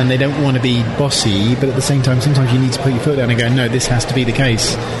things and they don't want to be bossy, but at the same time, sometimes you need to put your foot down and go, no, this has to be the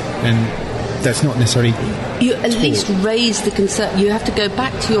case. And that's not necessarily... You at least raise the concern. You have to go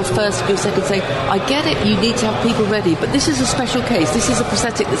back to your first few seconds and say, I get it, you need to have people ready, but this is a special case. This is a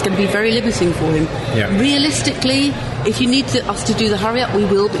prosthetic that's going to be very limiting for him. Yeah. Realistically, if you need us to do the hurry up, we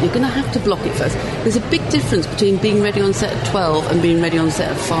will, but you're going to have to block it first. There's a big difference between being ready on set at 12 and being ready on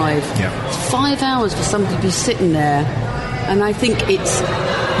set at 5. Yeah. It's 5 hours for somebody to be sitting there, and I think you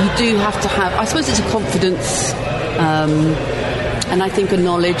do have to have, I suppose it's a confidence, and I think a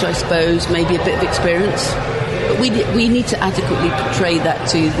knowledge, I suppose, maybe a bit of experience. But we need to adequately portray that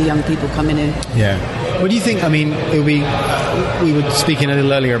to the young people coming in. Yeah. What do you think? I mean, it'll be. We were speaking a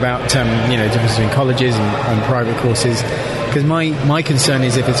little earlier about difference between colleges and private courses. Because my concern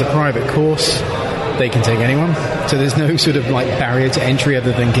is if it's a private course, they can take anyone. So there's no sort of like barrier to entry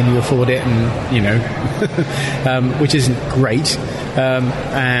other than can you afford it, and which isn't great.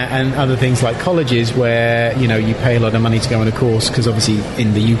 And other things like colleges where you pay a lot of money to go on a course, because obviously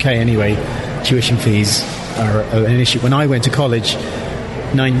in the UK anyway, tuition fees are an issue. When I went to college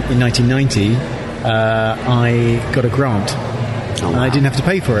in 1990, I got a grant. And I didn't have to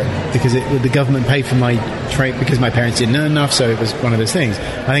pay for it because the government paid for my trade because my parents didn't earn enough, so it was one of those things.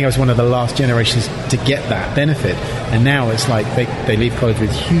 I think I was one of the last generations to get that benefit, and now it's like they leave college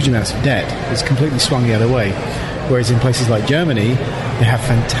with huge amounts of debt. It's completely swung the other way. Whereas in places like Germany, they have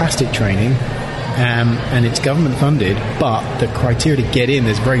fantastic training, and it's government funded, but the criteria to get in,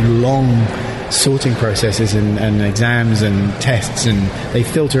 there's very long sorting processes and exams and tests, and they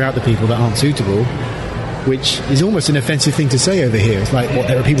filter out the people that aren't suitable, which is almost an offensive thing to say over here. It's like,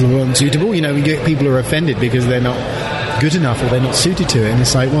 there are people who aren't suitable? We get people who are offended because they're not good enough or they're not suited to it. And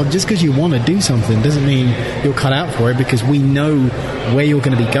it's like, well, just because you want to do something doesn't mean you're cut out for it, because we know where you're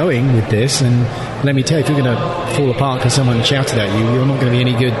going to be going with this. And let me tell you, if you're going to fall apart because someone shouted at you, you're not going to be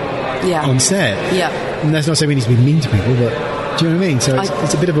any good on set. Yeah. And that's not saying we need to be mean to people, but do you know what I mean? So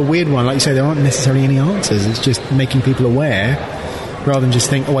it's a bit of a weird one. Like you say, there aren't necessarily any answers. It's just making people aware, rather than just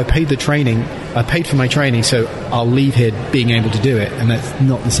think, I paid for my training, so I'll leave here being able to do it. And that's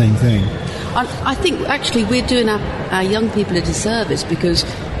not the same thing. I think, actually, we're doing our young people a disservice, because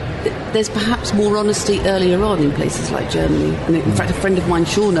there's perhaps more honesty earlier on in places like Germany. And in fact, a friend of mine,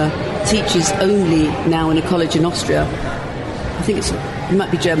 Shauna, teaches only now in a college in Austria. I think it might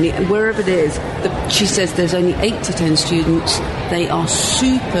be Germany, and wherever it is, she says there's only 8 to 10 students. They are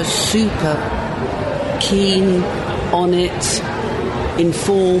super, super keen on it,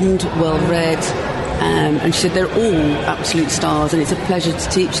 informed, well-read, and she said they're all absolute stars, and it's a pleasure to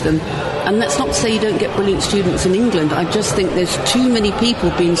teach them. And that's not to say you don't get brilliant students in England. I just think there's too many people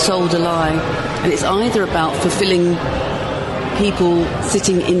being sold a lie, and it's either about fulfilling people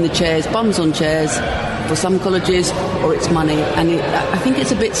sitting in the chairs, bums on chairs, for some colleges, or it's money. And I think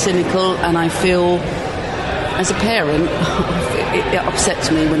it's a bit cynical, and I feel, as a parent, it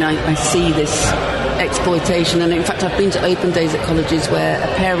upsets me when I see this exploitation. And in fact, I've been to open days at colleges where a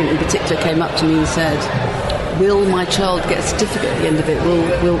parent in particular came up to me and said, will my child get a certificate at the end of it?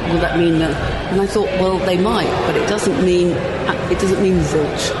 Will that mean that? And I thought, well, they might, but it doesn't mean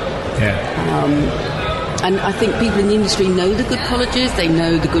zilch. Yeah. And I think people in the industry know the good colleges, they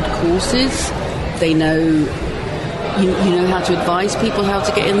know the good courses, they know you know how to advise people how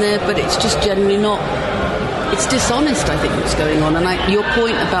to get in there, but it's just generally not. It's dishonest, I think, what's going on. And your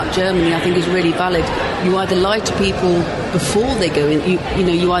point about Germany, I think, is really valid. You either lie to people before they go in.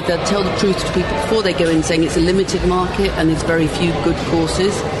 You either tell the truth to people before they go in, saying it's a limited market and there's very few good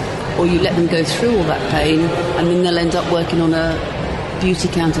courses, or you let them go through all that pain, and then they'll end up working on a beauty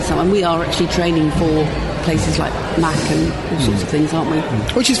counter somewhere. And we are actually training for places like MAC and all sorts of things, aren't we?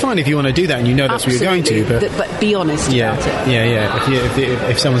 Which is fine if you want to do that and you know that's Absolutely. what you're going to. But be honest about it. Yeah.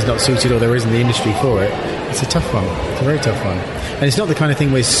 If someone's not suited or there isn't the industry for it, it's a tough one. It's a very tough one. And it's not the kind of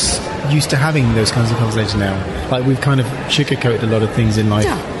thing we're used to having those kinds of conversations now. Like, we've kind of sugarcoated a lot of things in life.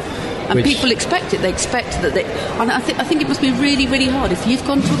 Yeah. And people expect it. They expect that they... And I think it must be really, really hard. If you've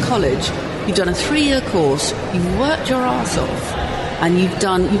gone to a college, you've done a 3-year course, you've worked your arse off, and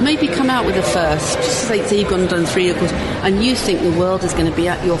you've maybe come out with a first, just say you've gone and done a 3-year course, and you think the world is going to be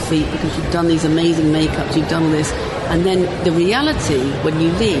at your feet because you've done these amazing makeups, you've done all this, and then the reality when you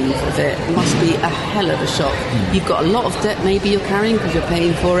leave of it must be a hell of a shock. You've got a lot of debt maybe you're carrying because you're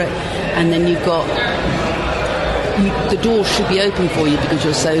paying for it, and then you've got... the door should be open for you because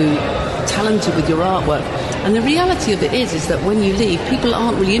you're so talented with your artwork. And the reality of it is that when you leave, people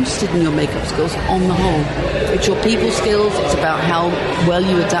aren't really interested in your makeup skills on the whole. It's your people skills, it's about how well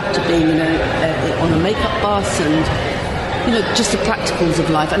you adapt to being on a makeup bus, and just the practicals of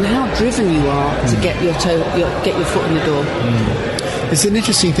life, and how driven you are to get your foot in the door. It's an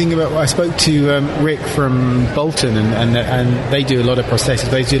interesting thing about... I spoke to Rick from Bolton, and they do a lot of prosthetics.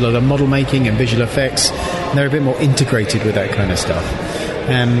 They do a lot of model making and visual effects, and they're a bit more integrated with that kind of stuff.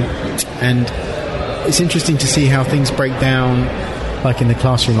 And it's interesting to see how things break down, like in the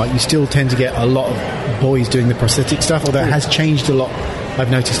classroom. Like, you still tend to get a lot of boys doing the prosthetic stuff, although it has changed a lot.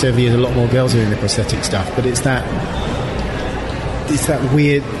 I've noticed over the years a lot more girls doing the prosthetic stuff, but it's that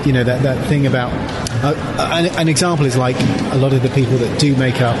weird, that thing about... an example is like a lot of the people that do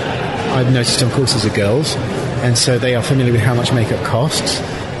makeup, I've noticed on courses, are girls, and so they are familiar with how much makeup costs,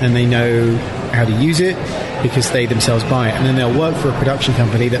 and they know how to use it because they themselves buy it, and then they'll work for a production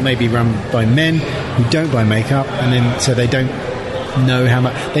company that may be run by men who don't buy makeup, and then so they don't know how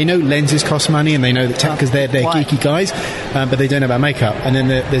much. They know lenses cost money, and they know that because they're geeky guys, but they don't know about makeup. And then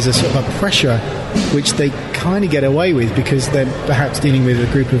there's a sort of a pressure which they kind of get away with because they're perhaps dealing with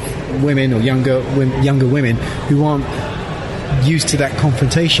a group of women or younger women who aren't used to that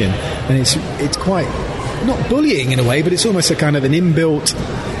confrontation, and it's quite not bullying in a way, but it's almost a kind of an inbuilt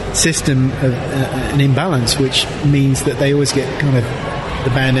system of an imbalance, which means that they always get kind of the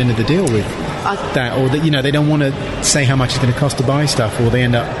bad end of the deal with that, or that they don't want to say how much it's going to cost to buy stuff, or they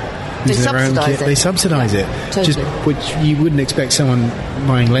end up using their own kit. They subsidise it, totally. Which you wouldn't expect someone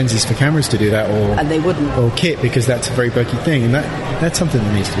buying lenses for cameras to do that, and they wouldn't, or kit, because that's a very bulky thing, and that's something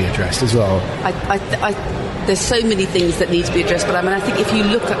that needs to be addressed as well. There's so many things that need to be addressed, but I think if you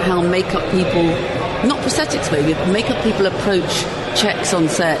look at how makeup people, not prosthetics maybe, but makeup people approach checks on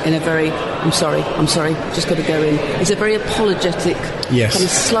set in a very, I'm sorry, just got to go in. It's a very apologetic, yes, kind of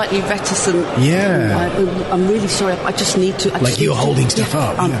slightly reticent. Yeah, I'm really sorry. I just need to. Like you're holding stuff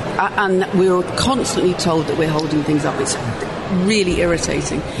up. And we're constantly told that we're holding things up. It's really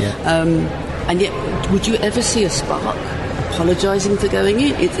irritating. Yeah. And yet, would you ever see a spark apologising for going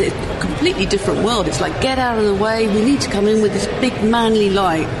in? It's a completely different world. It's like, get out of the way. We need to come in with this big manly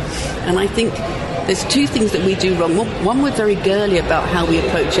light. And I think there's two things that we do wrong. One, we're very girly about how we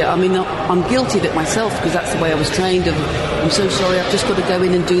approach it. I'm guilty of it myself because that's the way I was trained. I'm so sorry, I've just got to go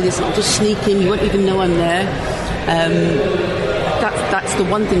in and do this, and I'll just sneak in. You won't even know I'm there. That's the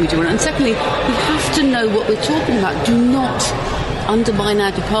one thing we do. And secondly, we have to know what we're talking about. Do not undermine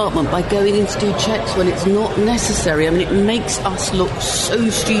our department by going in to do checks when it's not necessary. I mean, it makes us look so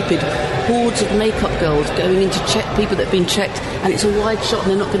stupid. Hordes of makeup girls going in to check people that have been checked, and it's a wide shot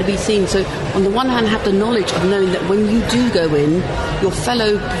and they're not going to be seen. So on the one hand, have the knowledge of knowing that when you do go in, your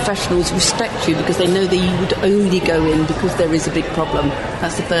fellow professionals respect you because they know that you would only go in because there is a big problem.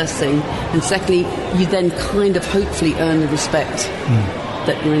 That's the first thing. And secondly, you then kind of hopefully earn the respect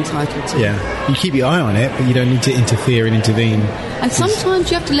that you're entitled to. Yeah, you keep your eye on it, but you don't need to interfere and intervene. And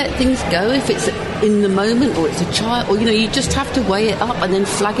sometimes you have to let things go if it's in the moment, or it's a child, or you just have to weigh it up and then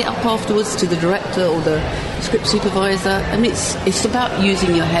flag it up afterwards to the director or the script supervisor. And it's about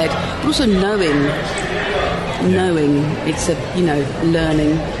using your head, but also knowing it's a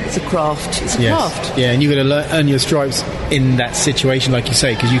learning. It's a craft. It's a craft. Yeah, and you've got to earn your stripes in that situation, like you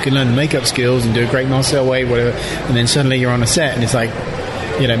say, because you can learn makeup skills and do a great Marcel way, whatever, and then suddenly you're on a set and it's like,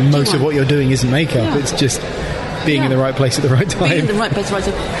 most of what you're doing isn't makeup. It's just being in the right place at the right time. Being in the right place at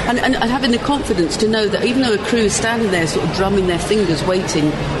the right time. And having the confidence to know that even though a crew is standing there sort of drumming their fingers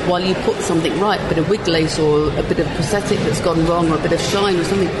waiting while you put something right, a bit of wig lace or a bit of prosthetic that's gone wrong or a bit of shine or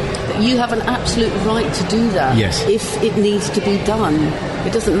something, that you have an absolute right to do that if it needs to be done.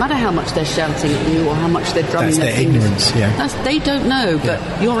 It doesn't matter how much they're shouting at you or how much they're drumming their fingers. That's their ignorance, they don't know,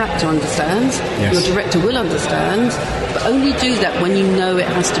 but your actor understands, your director will understand, but only do that when you know it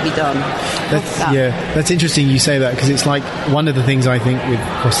has to be done. That's interesting you say that, because it's like one of the things I think with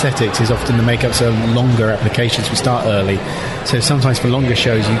prosthetics is often the makeups are longer applications. We start early, so sometimes for longer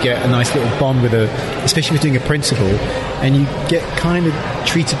shows you get a nice little bond with especially if you're doing a principal, and you get kind of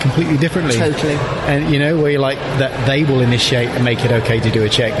treated completely differently. Totally. And where you're like that they will initiate and make it okay to do a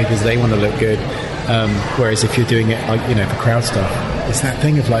check because they want to look good, whereas if you're doing it for crowd stuff, it's that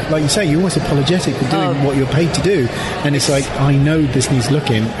thing of like you say, you're almost apologetic for doing what you're paid to do, and it's like, I know this needs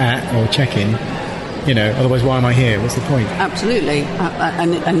looking at or checking, otherwise why am I here? What's the point? Absolutely.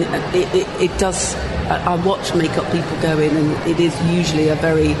 And it does. I watch makeup people go in, and it is usually a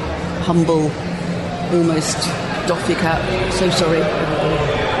very humble, almost doff your cap, so sorry.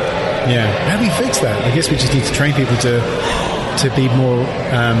 Yeah. How do we fix that? I guess we just need to train people to be more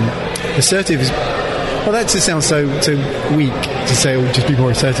assertive. Well, that just sounds so weak to say, just be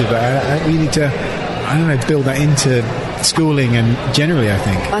more assertive, but we need to, build that into schooling and generally, I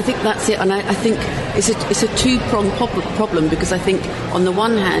think that's it. And I think it's a two-pronged problem, because I think on the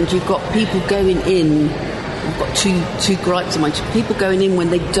one hand you've got people going in. I've got two gripes on my people going in when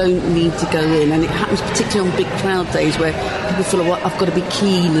they don't need to go in, and it happens particularly on big crowd days where people feel, well, I've got to be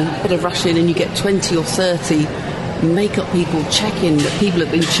keen and a bit of rush in, and you get 20 or 30 makeup people checking that people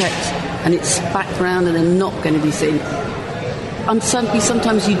have been checked, and it's back round and they're not going to be seen. And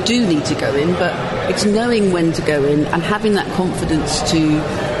sometimes you do need to go in, but it's knowing when to go in and having that confidence to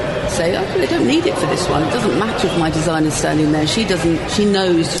say, I don't need it for this one. It doesn't matter if my designer's standing there. She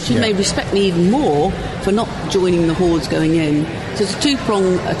knows. She may respect me even more for not joining the hordes going in. So it's a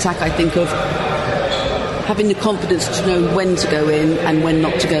two-prong attack, I think, of having the confidence to know when to go in and when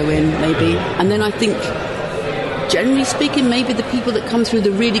not to go in, maybe. And then I think, generally speaking, maybe the people that come through,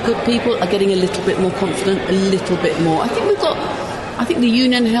 the really good people, are getting a little bit more confident, a little bit more. I think the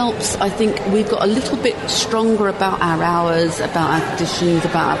union helps. I think we've got a little bit stronger about our hours, about our conditions,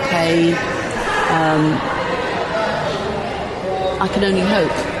 about our pay. I can only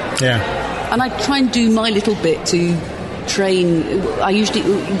hope. Yeah. And I try and do my little bit to train.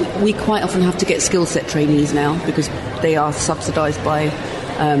 We quite often have to get skill set trainees now because they are subsidised by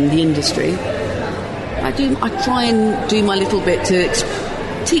the industry. I try and do my little bit to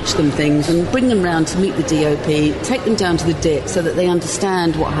teach them things and bring them round to meet the DOP, take them down to the DIP so that they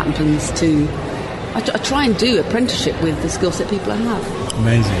understand what happens to... I try and do apprenticeship with the skill set people I have.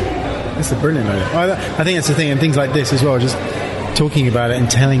 Amazing. That's a brilliant idea. I think that's the thing, and things like this as well, just talking about it and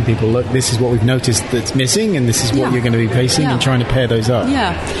telling people, look, this is what we've noticed that's missing, and this is what you're going to be facing, and trying to pair those up.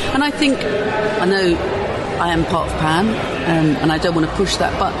 Yeah, and I know I am part of PAN, and I don't want to push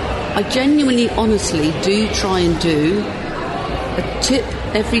that, but I genuinely, honestly do try and do a tip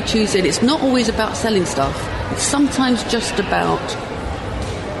every Tuesday, and it's not always about selling stuff. It's sometimes just about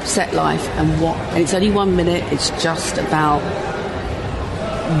set life and it's only 1 minute. It's just about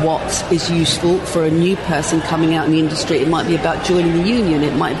what is useful for a new person coming out in the industry. It might be about joining the union.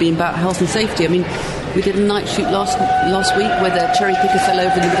 It might be about health and safety. I mean, we did a night shoot last week where the cherry picker fell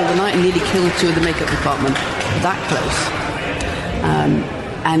over in the middle of the night and nearly killed 2 of the makeup department. That close.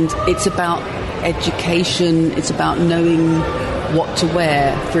 And it's about education. It's about knowing what to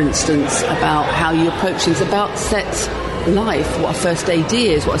wear, for instance, about how you approach things, about set life, what a first AD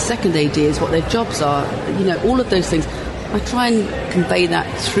is, what a second AD is, what their jobs are, all of those things. I try and convey that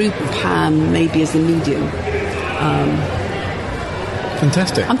through PAM, maybe as a medium.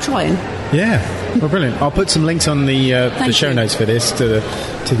 Fantastic. I'm trying. Yeah. Well, brilliant. I'll put some links on the show notes for this to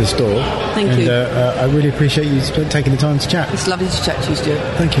the store. Thank you. I really appreciate you taking the time to chat. It's lovely to chat to you, Stuart.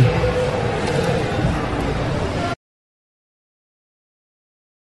 Thank you.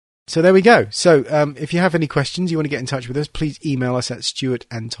 So there we go. So if you have any questions, you want to get in touch with us, please email us at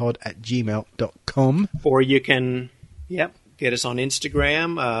stuartandtodd@gmail.com. Or you can, get us on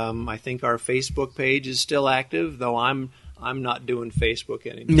Instagram. I think our Facebook page is still active, though I'm not doing Facebook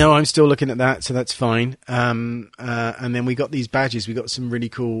anymore. No, I'm still looking at that, so that's fine. And then we got these badges. We got some really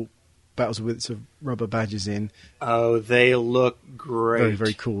cool Battles of Wits of rubber badges in. Oh, they look great. Very,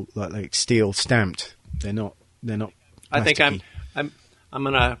 very cool, like steel stamped. They're not. I think plasticky.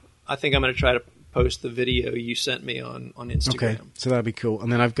 I think I'm gonna try to post the video you sent me on Instagram. Okay, so that'd be cool.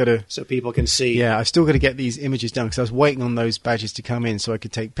 And then I've got to, so people can see. Yeah, I've still got to get these images done because I was waiting on those badges to come in so I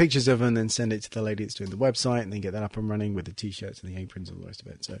could take pictures of them and then send it to the lady that's doing the website and then get that up and running with the t-shirts and the aprons and all the rest of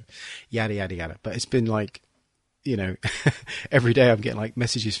it. So yada yada yada. But it's been like, every day I'm getting like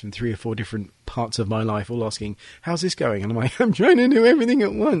messages from 3 or 4 different parts of my life all asking, how's this going? And I'm like, I'm trying to do everything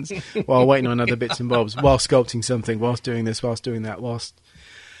at once while waiting on other bits and bobs, while sculpting something, whilst doing this, whilst doing that, whilst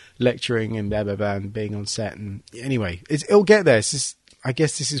lecturing and blah blah blah and being on set. And anyway, it'll get there. I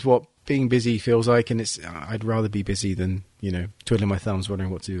guess this is what being busy feels like, and I'd rather be busy than twiddling my thumbs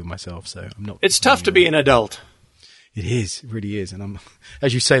wondering what to do with myself. So I'm not. It's tough to be an adult. It is, it really is. And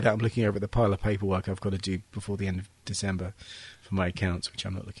as you say that, I'm looking over at the pile of paperwork I've got to do before the end of December for my accounts, which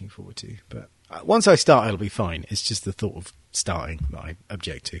I'm not looking forward to. But once I start, it'll be fine. It's just the thought of starting that I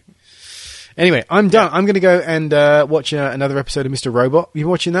object to. Anyway, I'm done. I'm going to go and watch another episode of Mr. Robot. You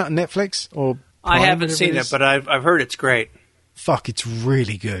watching that on Netflix or Prime, I haven't seen it, but I've heard it's great. Fuck, it's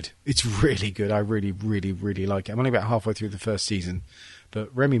really good. It's really good. I really, really, really like it. I'm only about halfway through the first season, but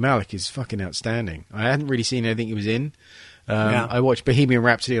Rami Malek is fucking outstanding. I hadn't really seen anything he was in. I watched Bohemian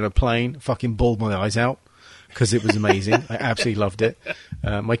Rhapsody on a plane. Fucking bawled my eyes out because it was amazing. I absolutely loved it.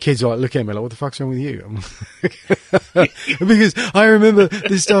 My kids are like, look at me like, what the fuck's wrong with you? Because I remember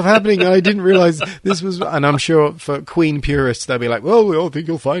this stuff happening and I didn't realise this was, and I'm sure for Queen purists, they'll be like, well, we all think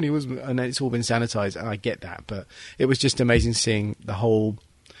you'll find he was, and it's all been sanitised, and I get that, but it was just amazing seeing the whole,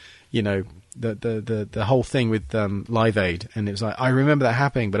 the whole thing with Live Aid, and it was like, I remember that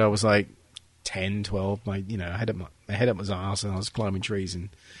happening, but I was like 10, 12, my head up my arse, and I was climbing trees, and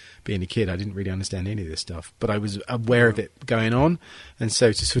being a kid, I didn't really understand any of this stuff, but I was aware of it going on, and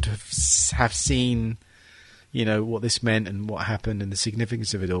so to sort of have seen, what this meant and what happened and the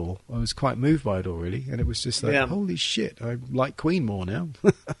significance of it all, I was quite moved by it all, really, and it was just like, holy shit, I like Queen more now.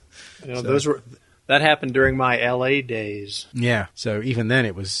 That happened during my LA days. Yeah, so even then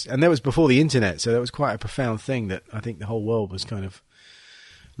it was, and that was before the internet, so that was quite a profound thing that I think the whole world was kind of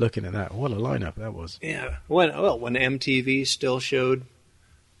looking at that. What a lineup that was. Yeah, when MTV still showed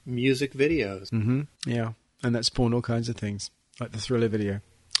music videos. Mm-hmm. Yeah, and that spawned all kinds of things, like the Thriller video.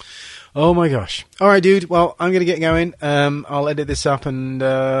 Oh my gosh. All right, dude. Well, I'm going to get going. I'll edit this up and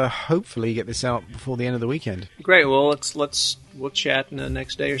hopefully get this out before the end of the weekend. Great. Well, we'll chat in the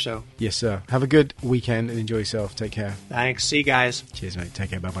next day or so. Yes, sir. Have a good weekend and enjoy yourself. Take care. Thanks. See you guys. Cheers, mate.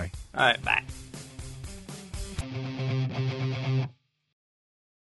 Take care. Bye-bye. All right. Bye.